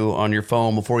menu on your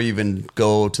phone before you even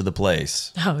go to the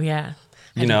place. Oh yeah.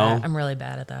 You know? I'm really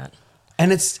bad at that.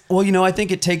 And it's, well, you know, I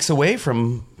think it takes away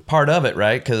from part of it,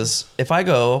 right? Because if I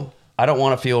go, I don't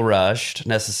want to feel rushed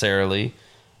necessarily.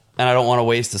 And I don't want to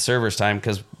waste the server's time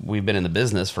because we've been in the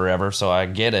business forever, so I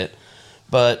get it.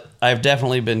 But I've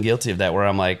definitely been guilty of that where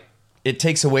I'm like, it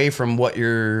takes away from what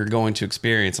you're going to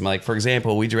experience. I'm like, for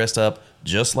example, we dressed up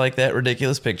just like that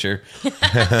ridiculous picture.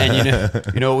 And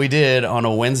you know what we did on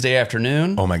a Wednesday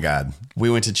afternoon? Oh my God.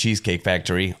 We went to Cheesecake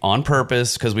Factory on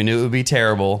purpose because we knew it would be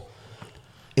terrible.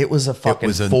 It was a fucking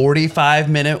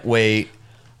 45-minute wait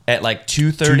at like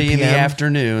 2:30 in the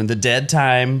afternoon, the dead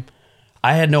time.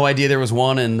 I had no idea there was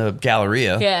one in the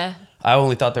Galleria. Yeah. I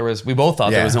only thought we both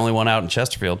thought there was only one out in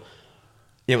Chesterfield.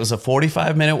 It was a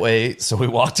 45-minute wait, so we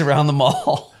walked around the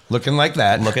mall. Looking like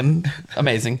that. Looking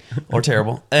amazing or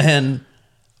terrible. And,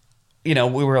 you know,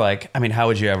 we were like, I mean, how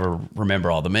would you ever remember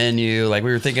all the menu? Like,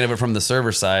 we were thinking of it from the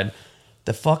server side.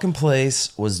 The fucking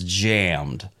place was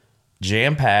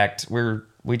jam-packed.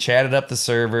 We chatted up the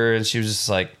server, and she was just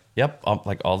like, yep,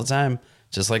 like all the time,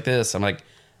 just like this. I'm like,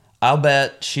 I'll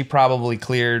bet she probably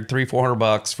cleared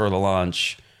 $300-400 for the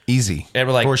lunch. Easy. And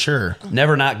we're like, for sure.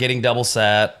 Never not getting double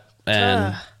sat.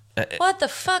 And What the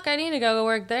fuck? I need to go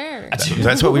work there.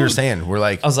 That's what we were saying. We're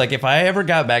like, I was like, if I ever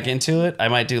got back into it, I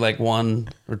might do like 1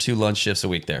 or 2 lunch shifts a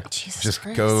week there. Jesus just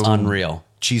Christ. go Unreal.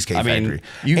 Cheesecake I mean, Factory.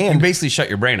 you basically shut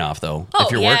your brain off though Oh,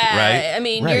 if you're yeah. working, right? I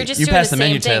mean, Right. you're just You doing pass the the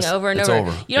menu same thing test, over and it's over.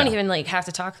 over. You don't Yeah. even like have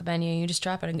to talk the menu. You just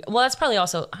drop it. And, well, that's probably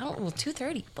also,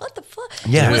 2:30. What the fuck?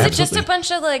 Yeah, Was it just absolutely. a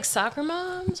bunch of like soccer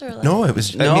moms or like? No, it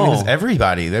was. I mean, it was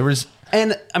everybody. There was.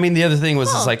 And I mean, the other thing was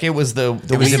is like it was the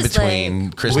It was week in is between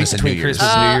like- Christmas and New Year's.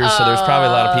 Christmas and New Year's, so there's probably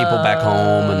a lot of people back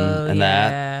home and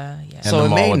that. Yeah. So the it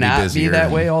mall may would be not be busier that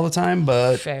and- way all the time,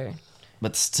 but Fair.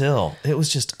 still, it was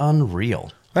just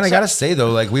unreal. And I gotta say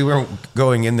though, like we weren't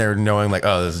going in there knowing like,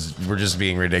 oh, we're just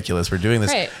being ridiculous. We're doing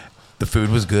this. Right. The food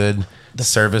was good. The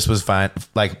service was fine,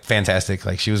 like fantastic.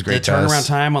 Like she was great. The to us. turnaround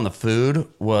time on the food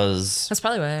was That's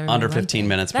probably what I under remember. 15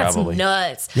 minutes, That's probably.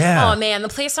 nuts. Yeah. Oh man, the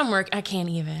place I'm working, I can't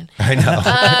even. I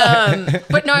know.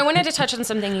 But no, I wanted to touch on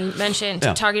something you mentioned,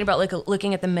 Yeah. talking about like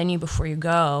looking at the menu before you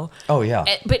go. Oh yeah.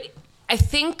 But I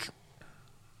think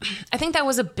that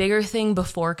was a bigger thing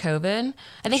before COVID.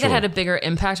 I think that had a bigger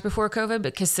impact before COVID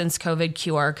because since COVID,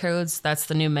 QR codes, that's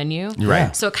the new menu.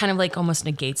 Right. So it kind of like almost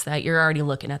negates that. You're already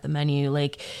looking at the menu.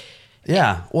 Like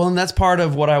Yeah. Well, and that's part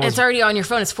of what I was. it's already on your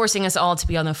phone. It's forcing us all to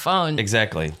be on the phone.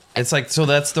 Exactly. It's like, so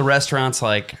that's the restaurant's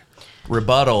like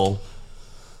rebuttal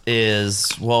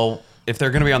is, well, if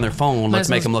they're going to be on their phone, let's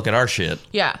make them look at our shit.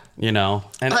 Yeah. You know?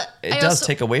 And it does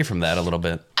take away from that a little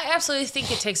bit. I absolutely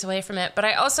think it takes away from it. But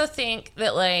I also think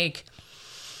that, like,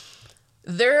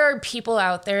 there are people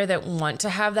out there that want to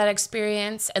have that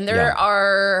experience. And there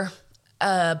are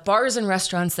bars and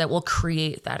restaurants that will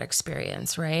create that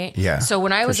experience, right? Yeah, so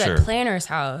when I was sure. at Planner's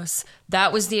House,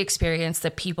 that was the experience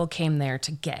that people came there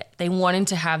to get. They wanted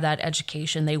to have that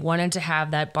education. They wanted to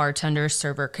have that bartender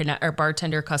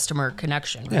customer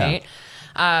connection, right?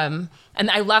 And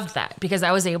I loved that because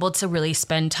I was able to really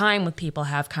spend time with people,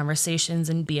 have conversations,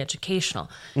 and be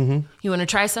educational. You want to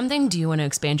try something? Do you want to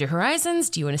expand your horizons?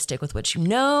 Do you want to stick with what you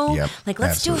know? Yep, Like,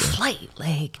 let's absolutely. do a flight.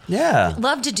 Like, Yeah.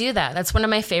 love to do that. That's one of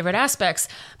my favorite aspects.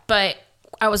 But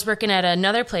I was working at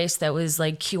another place that was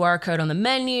like QR code on the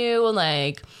menu,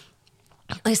 like,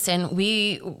 listen,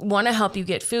 we want to help you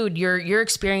get food. Your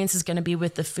experience is going to be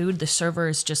with the food. The server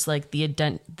is just like the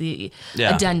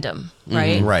addendum,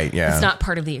 right? Right, yeah. It's not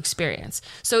part of the experience.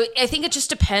 So I think it just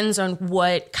depends on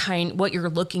what you're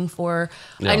looking for.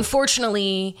 Yeah.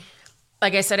 Unfortunately,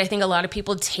 like I said, I think a lot of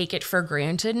people take it for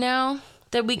granted now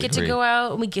that we get to go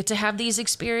out and we get to have these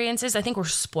experiences. I think we're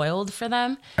spoiled for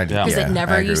them because it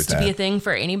never used to be a thing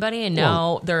for anybody, and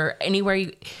now they're anywhere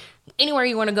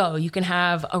you want to go, you can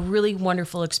have a really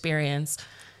wonderful experience.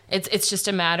 It's just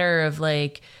a matter of,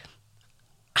 like,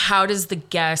 how does the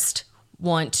guest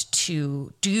do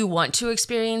you want to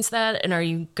experience that? And are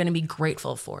you going to be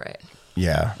grateful for it?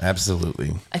 Yeah,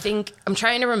 absolutely. I think I'm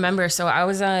trying to remember. So I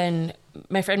was on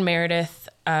my friend Meredith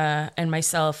and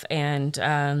myself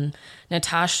and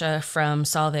Natasha from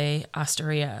Salve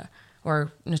Osteria,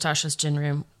 or Natasha's Gin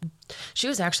Room. She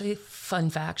was actually, fun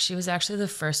fact, she was actually the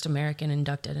first American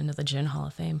inducted into the Gin Hall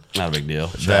of Fame. Not a big deal.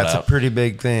 That's a pretty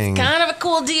big thing. Kind of a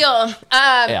cool deal.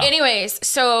 Anyways,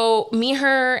 so me,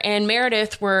 her, and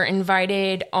Meredith were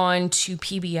invited on to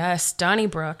PBS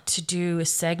Donnybrook to do a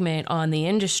segment on the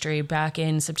industry back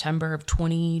in September of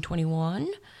 2021.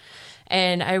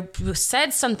 And I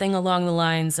said something along the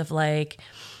lines of, like,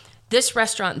 this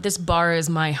bar is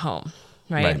my home.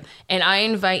 Right? And I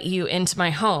invite you into my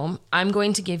home. I'm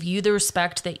going to give you the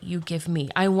respect that you give me.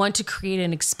 I want to create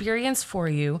an experience for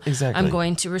you. Exactly. I'm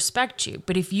going to respect you.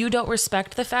 But if you don't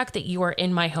respect the fact that you are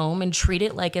in my home and treat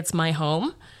it like it's my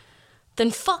home,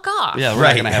 then fuck off. Yeah, we're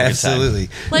Right, not gonna have a good time. absolutely.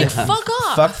 Like, fuck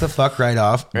off. Fuck the fuck right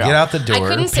off. Get out the door. I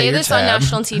couldn't pay say your this on tab.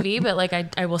 national TV, but, like,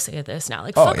 I will say this now.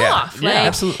 Like, Oh, fuck yeah. off. Yeah, Like,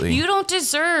 absolutely. You don't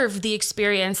deserve the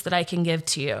experience that I can give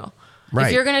to you. Right.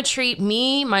 If you're going to treat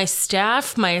me, my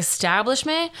staff, my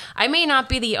establishment, I may not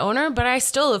be the owner, but I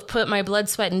still have put my blood,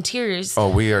 sweat, and tears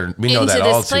We know into that this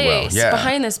all too place, well. Yeah.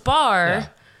 behind this bar.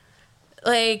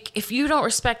 Like, if you don't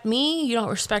respect me, you don't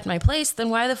respect my place, then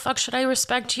why the fuck should I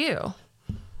respect you?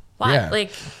 Why? Yeah.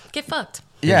 Like, get fucked.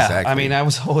 Yeah, Exactly. I mean, I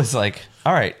was always like,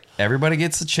 all right, everybody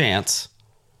gets a chance,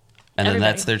 and then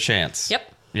Everybody. that's their chance. Yep.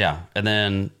 Yeah, and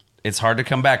then it's hard to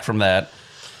come back from that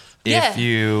if Yeah.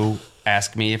 you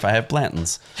ask me if I have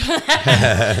plantains.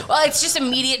 Well, it's just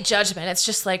immediate judgment. It's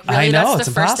just like, really, I know, that's it's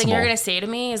the first thing you're impossible. going to say to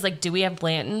me is, like, do we have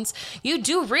Blantons? You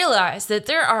do realize that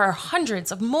there are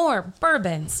hundreds of more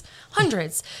bourbons,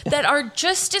 hundreds, that are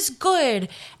just as good,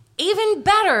 even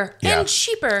better, Yeah. and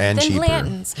cheaper And than cheaper.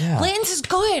 Blanton's. Yeah. Blanton's is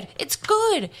good. It's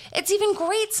good. It's even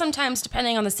great sometimes,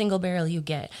 depending on the single barrel you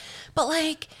get. But,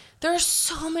 like, there are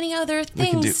so many other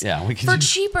things we can for do-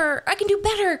 cheaper. I can do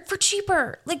better for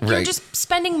cheaper. Like, you're Right. just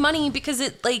spending money because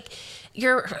it, like,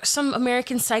 you're some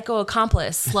American Psycho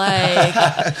accomplice. Like,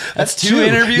 That's two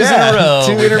interviews in a row.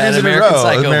 Two We've had interviews in a American row.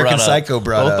 Psycho American brought up. Psycho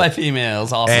brought Both up. by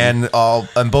females. Awesome.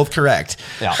 And both correct.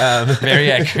 yeah,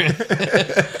 very accurate.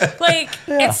 like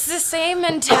it's the same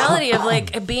mentality of,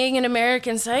 like, being an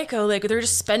American Psycho. Like, they're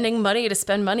just spending money to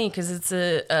spend money because it's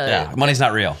Yeah, money's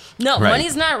not real. no, Right.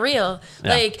 money's not real.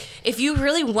 Yeah. Like, if you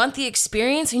really want the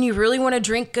experience and you really want to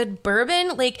drink good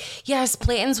bourbon, like, yes,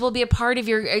 Blanton's will be a part of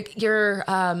your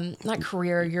not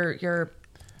career, your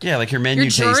Yeah, like your menu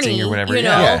your journey, tasting or whatever. you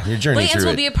know, Yeah, your journey Blanton's through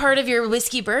will it. be a part of your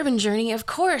whiskey bourbon journey, of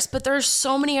course. But there's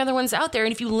so many other ones out there,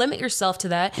 and if you limit yourself to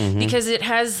that because it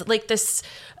has, like, this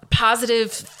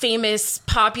positive, famous,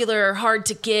 popular, hard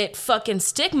to get fucking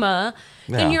stigma,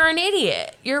 then Yeah. you're an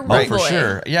idiot. You're a Oh, for boy.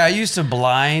 sure. Yeah, I used to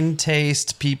blind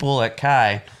taste people at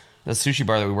Kai, the sushi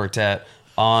bar that we worked at,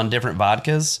 on different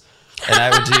vodkas, and I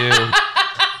would do.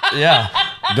 Yeah,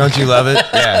 Don't you love it?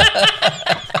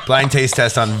 Yeah. Blind taste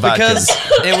test on vodka. because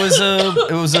it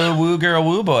was a woo girl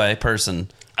woo boy person,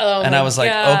 Oh and my I was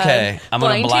like, God. okay, I'm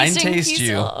gonna blind tasting taste pizza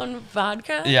you. on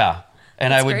vodka. Yeah,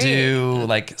 and I That's would great. do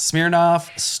like Smirnoff,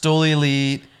 Stoli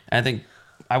Elite. I think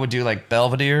I would do like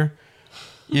Belvedere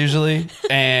usually,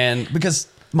 and because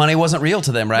money wasn't real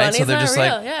to them, right? Money's so they're not just real,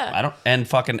 like, yeah. I don't. And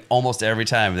fucking almost every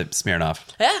time that Smirnoff.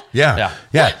 Yeah.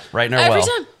 Yeah. Right in our Every well.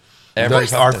 time. Every Our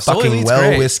time. So fucking it's well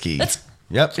great. whiskey. That's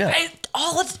Yep. Yeah.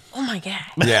 oh my God.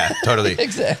 Yeah, totally.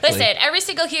 Exactly. Listen, every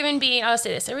single human being, I'll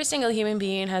say this, every single human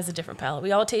being has a different palate.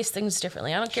 We all taste things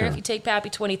differently. I don't care if you take Pappy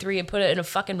 23 and put it in a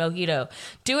fucking mojito.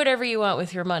 Do whatever you want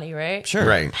with your money, right? Sure.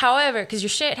 Right. However, because your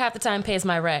shit half the time pays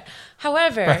my rent.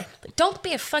 However, don't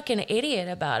be a fucking idiot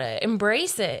about it.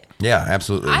 Embrace it. Yeah,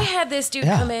 absolutely. I had this dude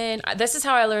come in. This is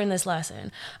how I learned this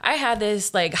lesson. I had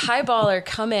this like high baller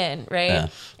come in, right? Yeah.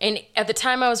 And at the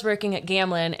time I was working at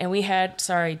Gamlin, and we had,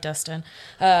 sorry, Dustin,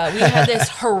 we had this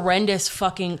horrendous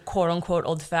fucking quote unquote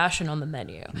old fashioned on the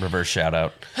menu. Reverse shout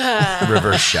out.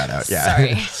 Reverse shout out. Yeah.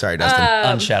 Sorry. Sorry, Dustin.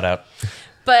 Unshout out.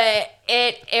 But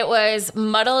it was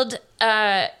muddled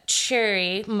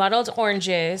cherry, muddled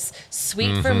oranges,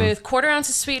 sweet vermouth, 1/4 ounce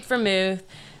of sweet vermouth,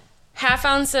 1/2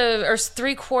 ounce of, or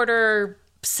 3/4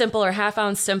 simple or 1/2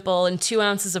 ounce simple, and 2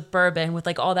 ounces of bourbon with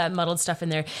like all that muddled stuff in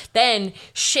there. Then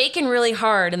shaken really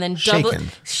hard, and then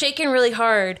shaken really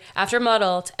hard after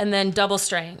muddled, and then double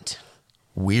strained.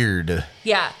 Weird.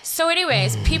 Yeah. So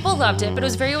anyways, people loved it, but it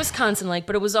was very Wisconsin-like,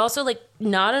 but it was also like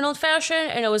not an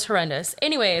old-fashioned, and it was horrendous.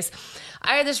 Anyways,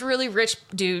 I had this really rich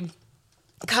dude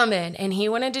come in, and he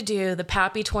wanted to do the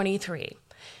Pappy 23.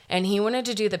 And he wanted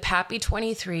to do the Pappy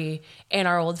 23 in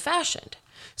our old-fashioned.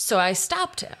 So I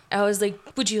stopped him. I was like,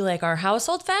 would you like our house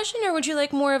old-fashioned, or would you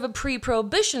like more of a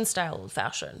pre-prohibition style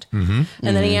old-fashioned? And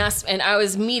then he asked, and I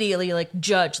was immediately like,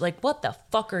 judge, like, what the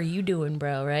fuck are you doing,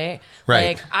 bro, right?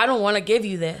 Right. Like, I don't want to give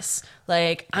you this.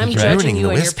 Like, I'm You're judging ruining you the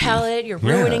and your whiskey. palate, you're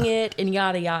Yeah. ruining it, and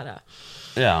yada, yada.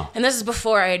 Yeah. And this is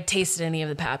before I had tasted any of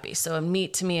the Pappy. So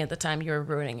to me at the time, you were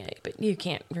ruining it. But you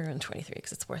can't ruin 23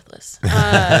 because it's worthless.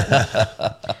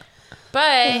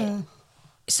 But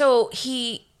so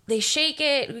they shake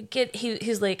it.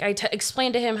 He's like, I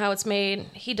explained to him how it's made.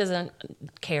 He doesn't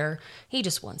care. He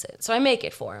just wants it. So I make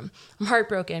it for him. I'm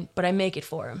heartbroken, but I make it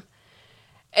for him.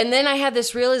 And then I had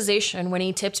this realization when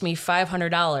he tipped me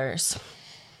 $500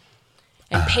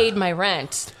 and paid my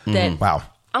rent that Wow.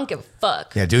 I don't give a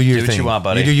fuck. Yeah, do your Do what thing. you want,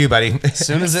 buddy. You do you, buddy. As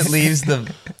soon as it leaves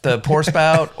the pour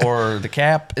spout or the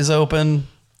cap is open,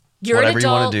 You're an whatever you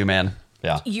want adult. to do, man.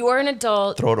 Yeah. You are an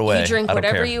adult. Throw it away. You drink I don't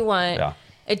whatever care. you want. Yeah.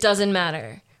 It doesn't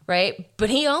matter, right? But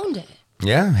he owned it.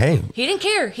 Yeah, hey. He didn't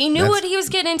care. He knew what he was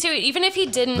getting into. Even if he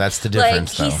didn't, That's the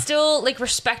difference, Like, he though. still like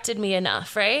respected me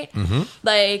enough, right? Mm-hmm.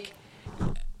 Like,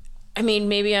 I mean,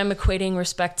 maybe I'm equating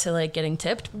respect to like getting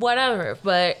tipped, whatever.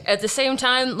 But at the same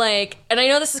time, like, and I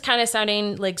know this is kind of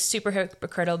sounding like super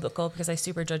hypocritical because I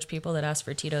super judge people that ask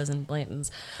for Tito's and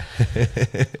Blanton's.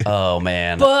 Oh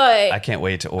man. But I can't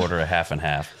wait to order a half and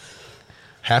half.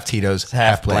 Half Tito's,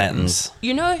 Half Blanton's. Blanton's.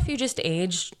 you know, if you just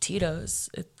age Tito's,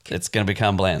 it could, It's gonna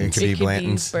become Blanton's. It could be it could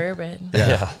Blanton's. be bourbon.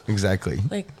 Yeah, exactly.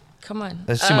 Like, come on.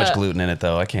 There's too much gluten in it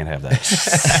though. I can't have that.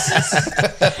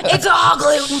 It's all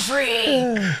gluten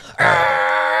free.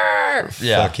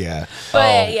 Yeah. Fuck yeah.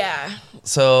 But yeah,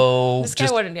 So this guy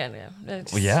just wouldn't. Yeah.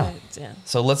 yeah. Yeah.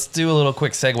 So let's do a little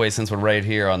quick segue since we're right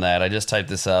here on that. I just typed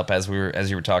this up as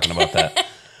you were talking about that.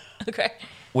 Okay.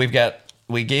 We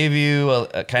gave you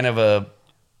a kind of a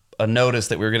notice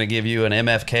that we were going to give you an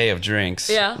MFK of drinks.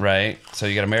 Yeah. Right. So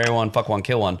you got to marry one, fuck one,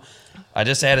 kill one. I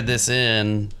just added this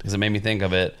in because it made me think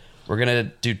of it. We're going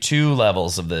to do 2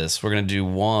 levels of this. We're going to do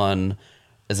one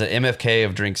as an MFK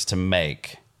of drinks to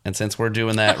make. And since we're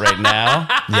doing that right now,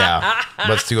 Yeah.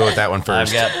 Let's go with that one I've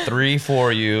first. got 3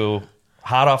 for you,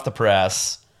 hot off the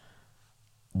press,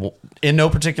 in no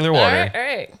particular order. All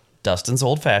right. Dustin's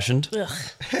Old Fashioned, Ugh.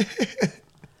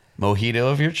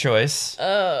 Mojito of your choice,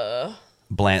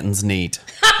 Blanton's Neat.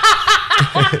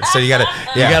 So you gotta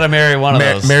You got to marry one of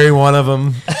those. marry one of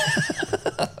them.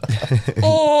 I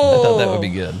thought that would be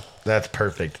good. That's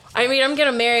perfect. I mean, I'm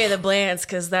gonna marry the Blants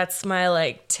because that's my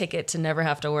like ticket to never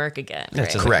have to work again. Right?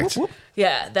 just- Correct.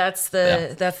 Yeah, that's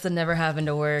the never having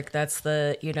to work. That's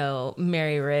the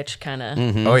marry rich kind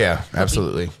of. Oh yeah,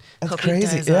 absolutely. That's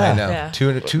crazy. I know. Yeah.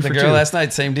 Two The for girl 2. last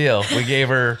night, same deal. We gave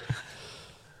her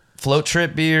float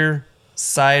trip beer,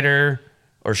 cider,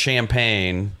 or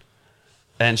champagne.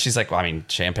 And she's like, well, I mean,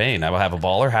 champagne. I will have a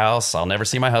baller house. I'll never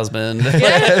see my husband.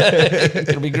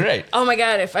 It'll be great. Oh my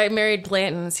God, if I married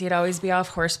Blantons, he'd always be off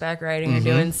horseback riding or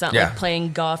doing something Yeah. like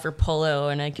playing golf or polo,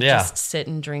 and I could Yeah. just sit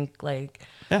and drink like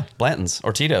Yeah, Blanton's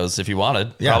or Tito's if you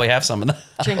wanted. Yeah. Probably have some of that.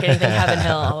 drink anything Heaven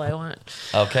Hill all I want.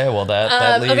 Okay, well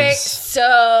that leaves. Okay,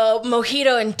 so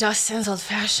mojito and Dustin's Old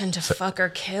Fashioned to fuck or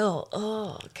kill.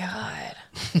 Oh God,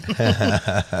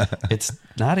 It's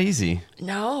not easy.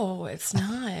 no, it's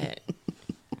not.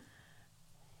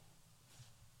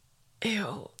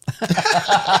 Ew.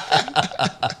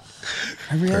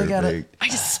 I really got it. I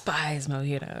despise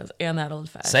mojitos and that old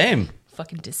fashioned. Same.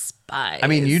 Fucking despise. I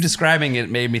mean, you describing it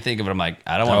made me think of it. I'm like,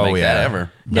 I don't want to make that ever.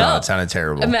 No, it sounded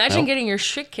terrible. Imagine getting your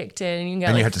shit kicked in and you got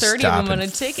and you like have to 30 stop of them on a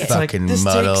and ticket. fucking this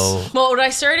muddle. Well, what I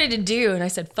started to do, and I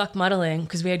said, fuck muddling,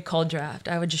 because we had cold draft.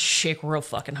 I would just shake real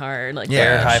fucking hard. Like,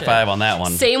 Yeah, that High shit. five on that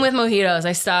one. Same with mojitos.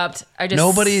 I stopped. I just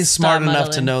Nobody is smart stopped enough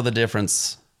to muddling. know the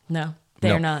difference. No,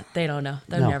 they're Nope. not. They don't know.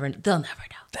 They'll No. never know. They'll never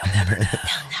know. They'll never know.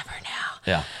 They'll never know.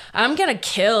 Yeah. I'm going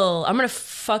to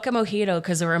fuck a mojito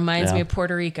because it reminds Yeah. me of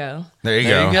Puerto Rico. There you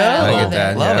There go. you go. I I get love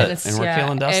that. it. Love yeah. it. And we're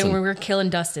killing Dustin. And we're killing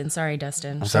Dustin. Sorry,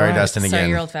 Dustin. Sorry, all right. Dustin, again. Sorry,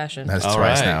 you're old-fashioned. That's All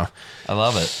twice right. now. I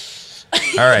love it.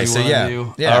 All right, You so wanna yeah.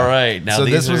 do- All right, now so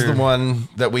these this was are- the one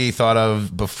that we thought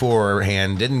of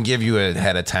beforehand. Didn't give you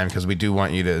ahead of time because we do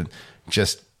want you to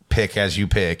just pick as you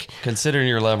pick. Considering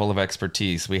your level of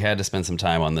expertise, we had to spend some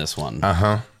time on this one.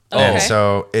 Okay. And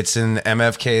so it's an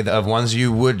MFK of ones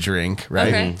you would drink, right?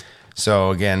 Okay.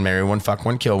 So again, marry one, fuck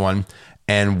one, kill one.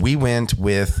 And we went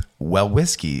with Well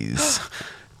Whiskeys,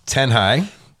 10 High,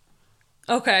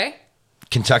 Okay.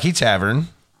 Kentucky Tavern,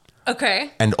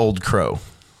 Okay. and Old Crow.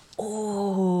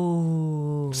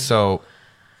 Oh. So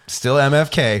still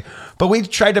MFK, but we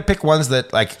tried to pick ones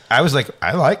that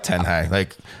I like 10 High.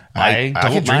 Like I don't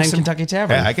could drink mind some Kentucky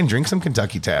Tavern. Yeah, I can drink some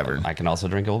Kentucky Tavern. I can also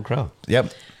drink Old Crow.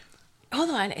 Yep. Hold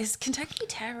on. Is Kentucky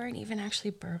Tavern even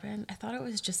actually bourbon? I thought it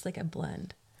was just like a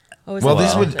blend. Oh, is Well, it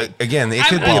this bourbon? would again, it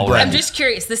could be a I'm blend. I'm just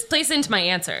curious. This plays into my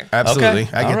answer. Absolutely,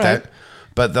 Okay. I get All right. that.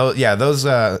 But those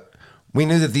we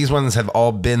knew that these ones have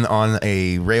all been on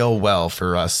a rail well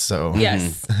for us, so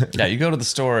Yes. Yeah, you go to the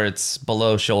store, it's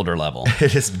below shoulder level.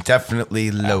 it is definitely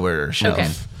lower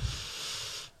shelf.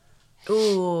 Okay.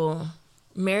 Ooh.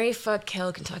 Mary Fuck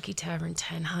Kill Kentucky Tavern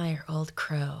 10 High or Old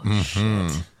Crow. Mm-hmm.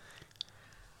 Shit.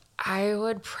 I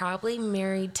would probably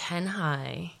marry 10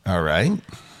 High. All right,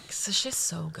 Because it's just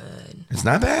so good. it's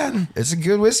not bad. It's a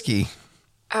good whiskey.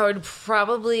 I'd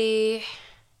probably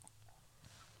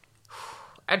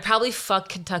fuck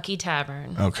Kentucky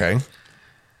Tavern. Okay,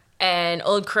 And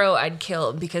Old Crow I'd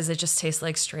kill because it just tastes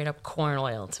like straight up corn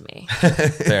oil to me.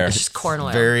 There. It's just corn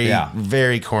oil. very Yeah.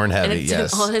 very corn and heavy. it's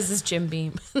Yes, all it is is Jim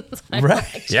Beam.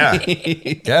 Right. yeah,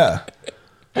 yeah.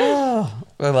 I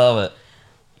love it.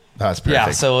 That's perfect.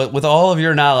 Yeah, so with all of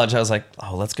your knowledge, I was like,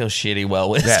 oh, let's go shitty well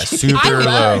whiskey. yeah, super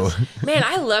low. Man,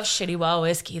 I love shitty well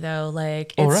whiskey though.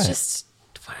 Like it's right. just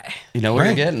You know what Right.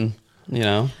 you're getting, you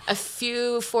know? a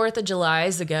few 4th of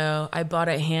Julys ago, I bought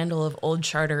a handle of Old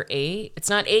Charter 8. It's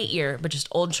not 8-year, but just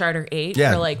Old Charter 8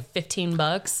 Yeah. for like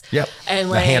 $15. Yep. And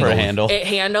The like handle. For a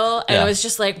handle. And Yeah. it was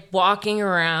just like walking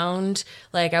around.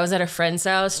 Like I was at a friend's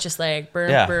house, just like burp,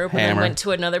 Yeah, burp, and then hammer. went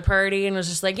to another party and was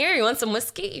just like, here, you want some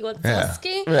whiskey? You want some Yeah.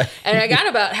 whiskey? And I got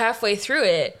about halfway through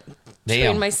it. Between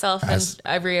Damn. myself and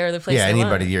every other place. Yeah, I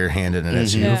anybody went. you're handing it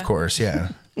at you, Yeah. of course. Yeah.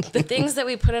 The things that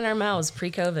we put in our mouths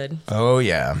pre-COVID. Oh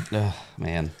yeah. Oh,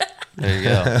 man. There you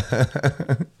go.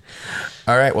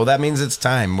 All right. Well, that means it's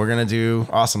time. We're going to do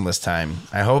Awesome List time.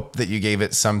 I hope that you gave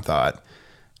it some thought.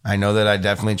 I know that I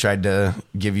definitely tried to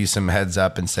give you some heads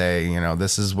up and say,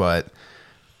 this is what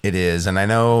it is. And I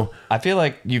know I feel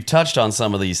like you've touched on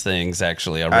some of these things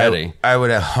actually already. I would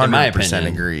my 100%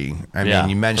 opinion. agree. I Yeah,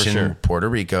 mean, you for mentioned sure. Puerto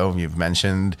Rico. You've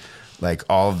mentioned like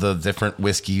all of the different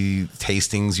whiskey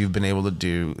tastings you've been able to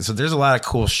do. So there's a lot of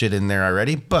cool shit in there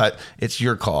already, but it's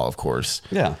your call, of course.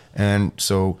 Yeah. And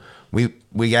so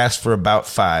we asked for about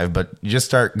 5, but you just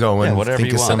start going. Yeah, whatever think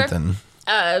you of want. something.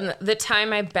 The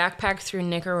time I backpacked through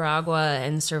Nicaragua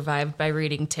and survived by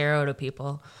reading tarot to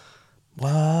people.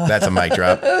 That's a mic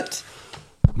drop.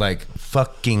 Like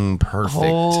fucking perfect.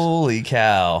 Holy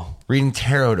cow. Reading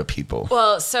tarot to people.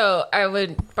 Well, so I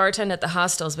would bartend at the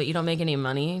hostels, but you don't make any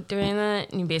money doing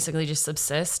that. And you basically just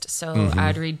subsist. So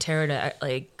I'd read tarot to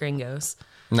like gringos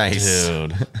Nice.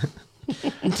 Dude.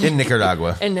 In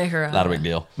Nicaragua. in Nicaragua. Not a big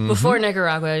deal. Before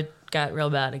Nicaragua got real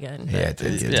bad again. Yeah, it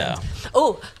did. Yeah.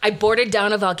 Oh, I boarded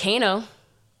down a volcano,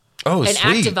 Oh, an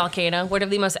sweet. active volcano, one of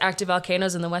the most active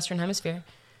volcanoes in the Western Hemisphere.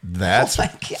 That's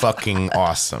fucking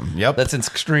awesome. Yep. That's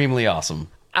extremely awesome.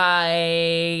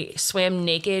 I swam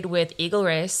naked with eagle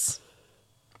rays.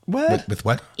 What? with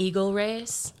what? Eagle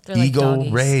rays? They're like Eagle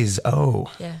doggies. rays. Oh,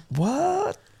 Yeah.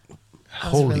 What? I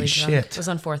was holy really drunk. shit. It was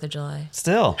on 4th of July.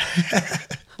 Still.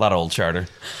 A lot of old charter.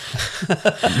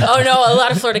 Oh, no, a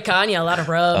lot of Florida Cana, a lot of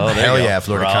rum. Oh, there hell you go. yeah,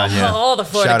 Florida Rum. Cana. All the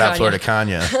Florida Shout out Cana. Florida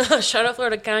Cana. Shout out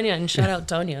Florida Cana and shout out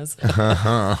Tonia's.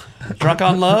 Drunk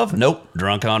on love? Nope.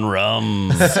 Drunk on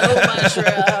rum. So much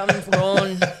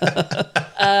rum.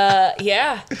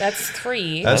 Yeah, that's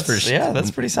 3. That's for sure. Yeah,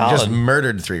 that's pretty solid. Just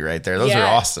murdered 3 right there. Those yeah,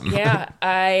 are awesome. Yeah,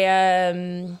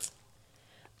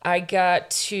 I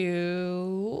got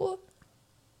to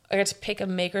I got to pick a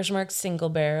Maker's Mark single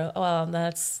barrel. Well,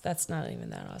 that's not even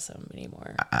that awesome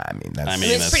anymore. I mean, that's,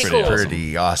 it's that's pretty cool.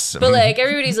 pretty awesome. But like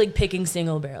everybody's like picking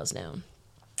single barrels now.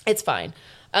 It's fine.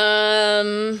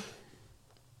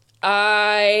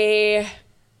 I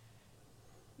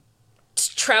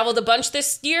traveled a bunch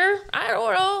this year. I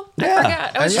don't know. I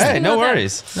forgot. I was just thinking no about that.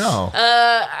 worries. no.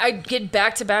 I did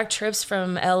back-to-back trips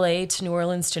from LA to New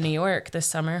Orleans to New York this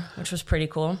summer, which was pretty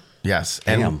cool. Yes.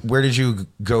 And where did you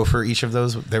go for each of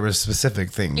those? There were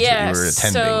specific things that you were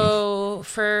attending. So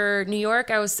for New York,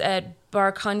 I was at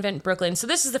Bar Convent Brooklyn. So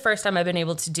this is the first time I've been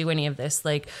able to do any of this,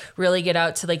 like really get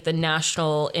out to like the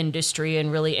national industry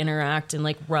and really interact and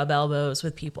like rub elbows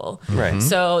with people. Right.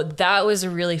 So that was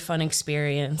a really fun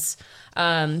experience.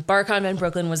 Bar Convent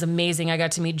Brooklyn was amazing. I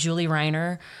got to meet Julie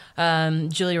Reiner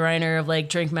of like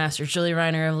Drink Masters, Julie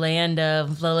Reiner of Leanda,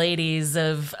 of the ladies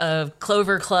of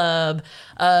Clover Club,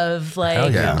 of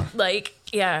like,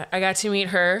 I got to meet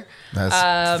her.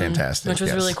 That's fantastic. Which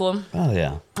was really cool. Oh,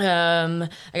 yeah. I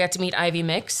got to meet Ivy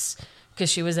Mix because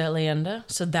she was at Leanda.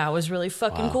 So that was really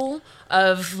fucking cool.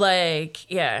 Of like,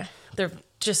 they're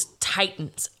just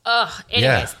titans.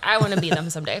 Anyways, I want to be them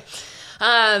someday.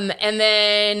 And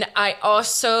then I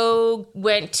also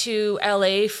went to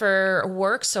LA for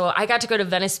work. So I got to go to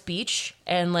Venice Beach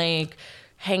and like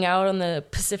hang out on the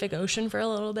Pacific Ocean for a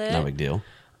little bit. No big deal.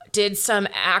 Did some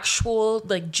actual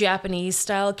like Japanese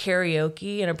style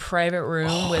karaoke in a private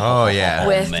room with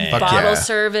bottle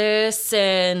service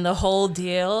and the whole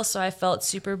deal. So I felt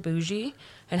super bougie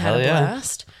and had a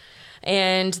blast.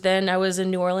 And then I was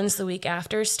in New Orleans the week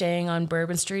after, staying on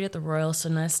Bourbon Street at the Royal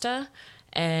Sonesta.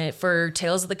 And for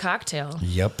Tales of the Cocktail.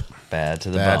 Yep. Bad to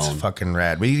the That's bone. fucking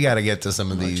rad. We got to get to some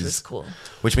of these. Which was cool.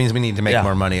 Which means we need to make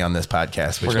more money on this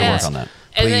podcast. We're going to work on that.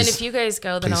 And Please- then if you guys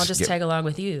go, then I'll just get- tag along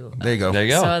with you. There you go. There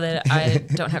you go. So that I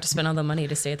don't have to spend all the money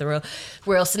to stay at the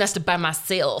Royal Sonesta by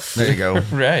myself. There you go.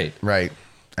 Right. Right.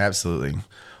 Absolutely.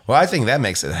 Well, I think that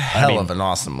makes a hell of an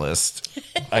awesome list.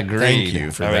 Agreed. Thank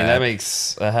you for I mean, that. that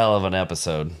makes a hell of an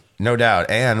episode. No doubt.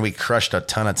 And we crushed a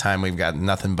ton of time. We've got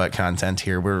nothing but content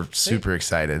here. We're super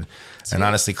excited. And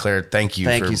honestly, Claire, thank you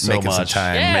for so making some much.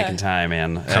 time. Yeah. Making time,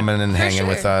 man. Coming and hanging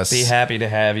with us. Be happy to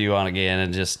have you on again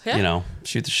and just,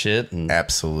 shoot the shit. And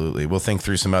Absolutely. We'll think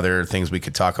through some other things we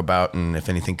could talk about. And if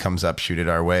anything comes up, shoot it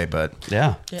our way. But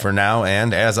for now,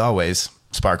 and as always,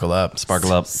 sparkle up.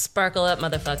 Sparkle up. Sparkle up,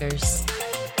 motherfuckers.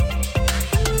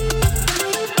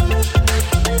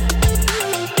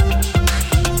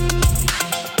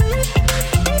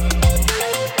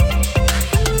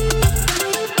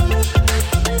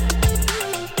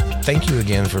 Thank you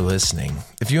again for listening.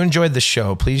 If you enjoyed the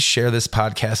show, please share this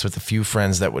podcast with a few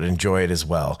friends that would enjoy it as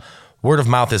well. Word of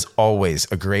mouth is always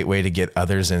a great way to get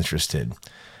others interested.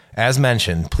 As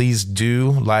mentioned, please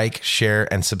do like,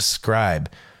 share, and subscribe.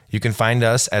 You can find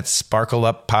us at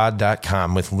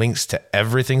sparkleuppod.com with links to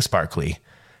everything sparkly.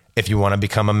 If you want to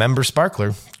become a member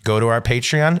sparkler, go to our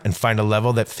Patreon and find a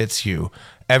level that fits you.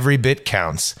 Every bit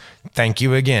counts. Thank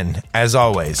you again. As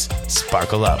always,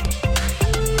 sparkle up.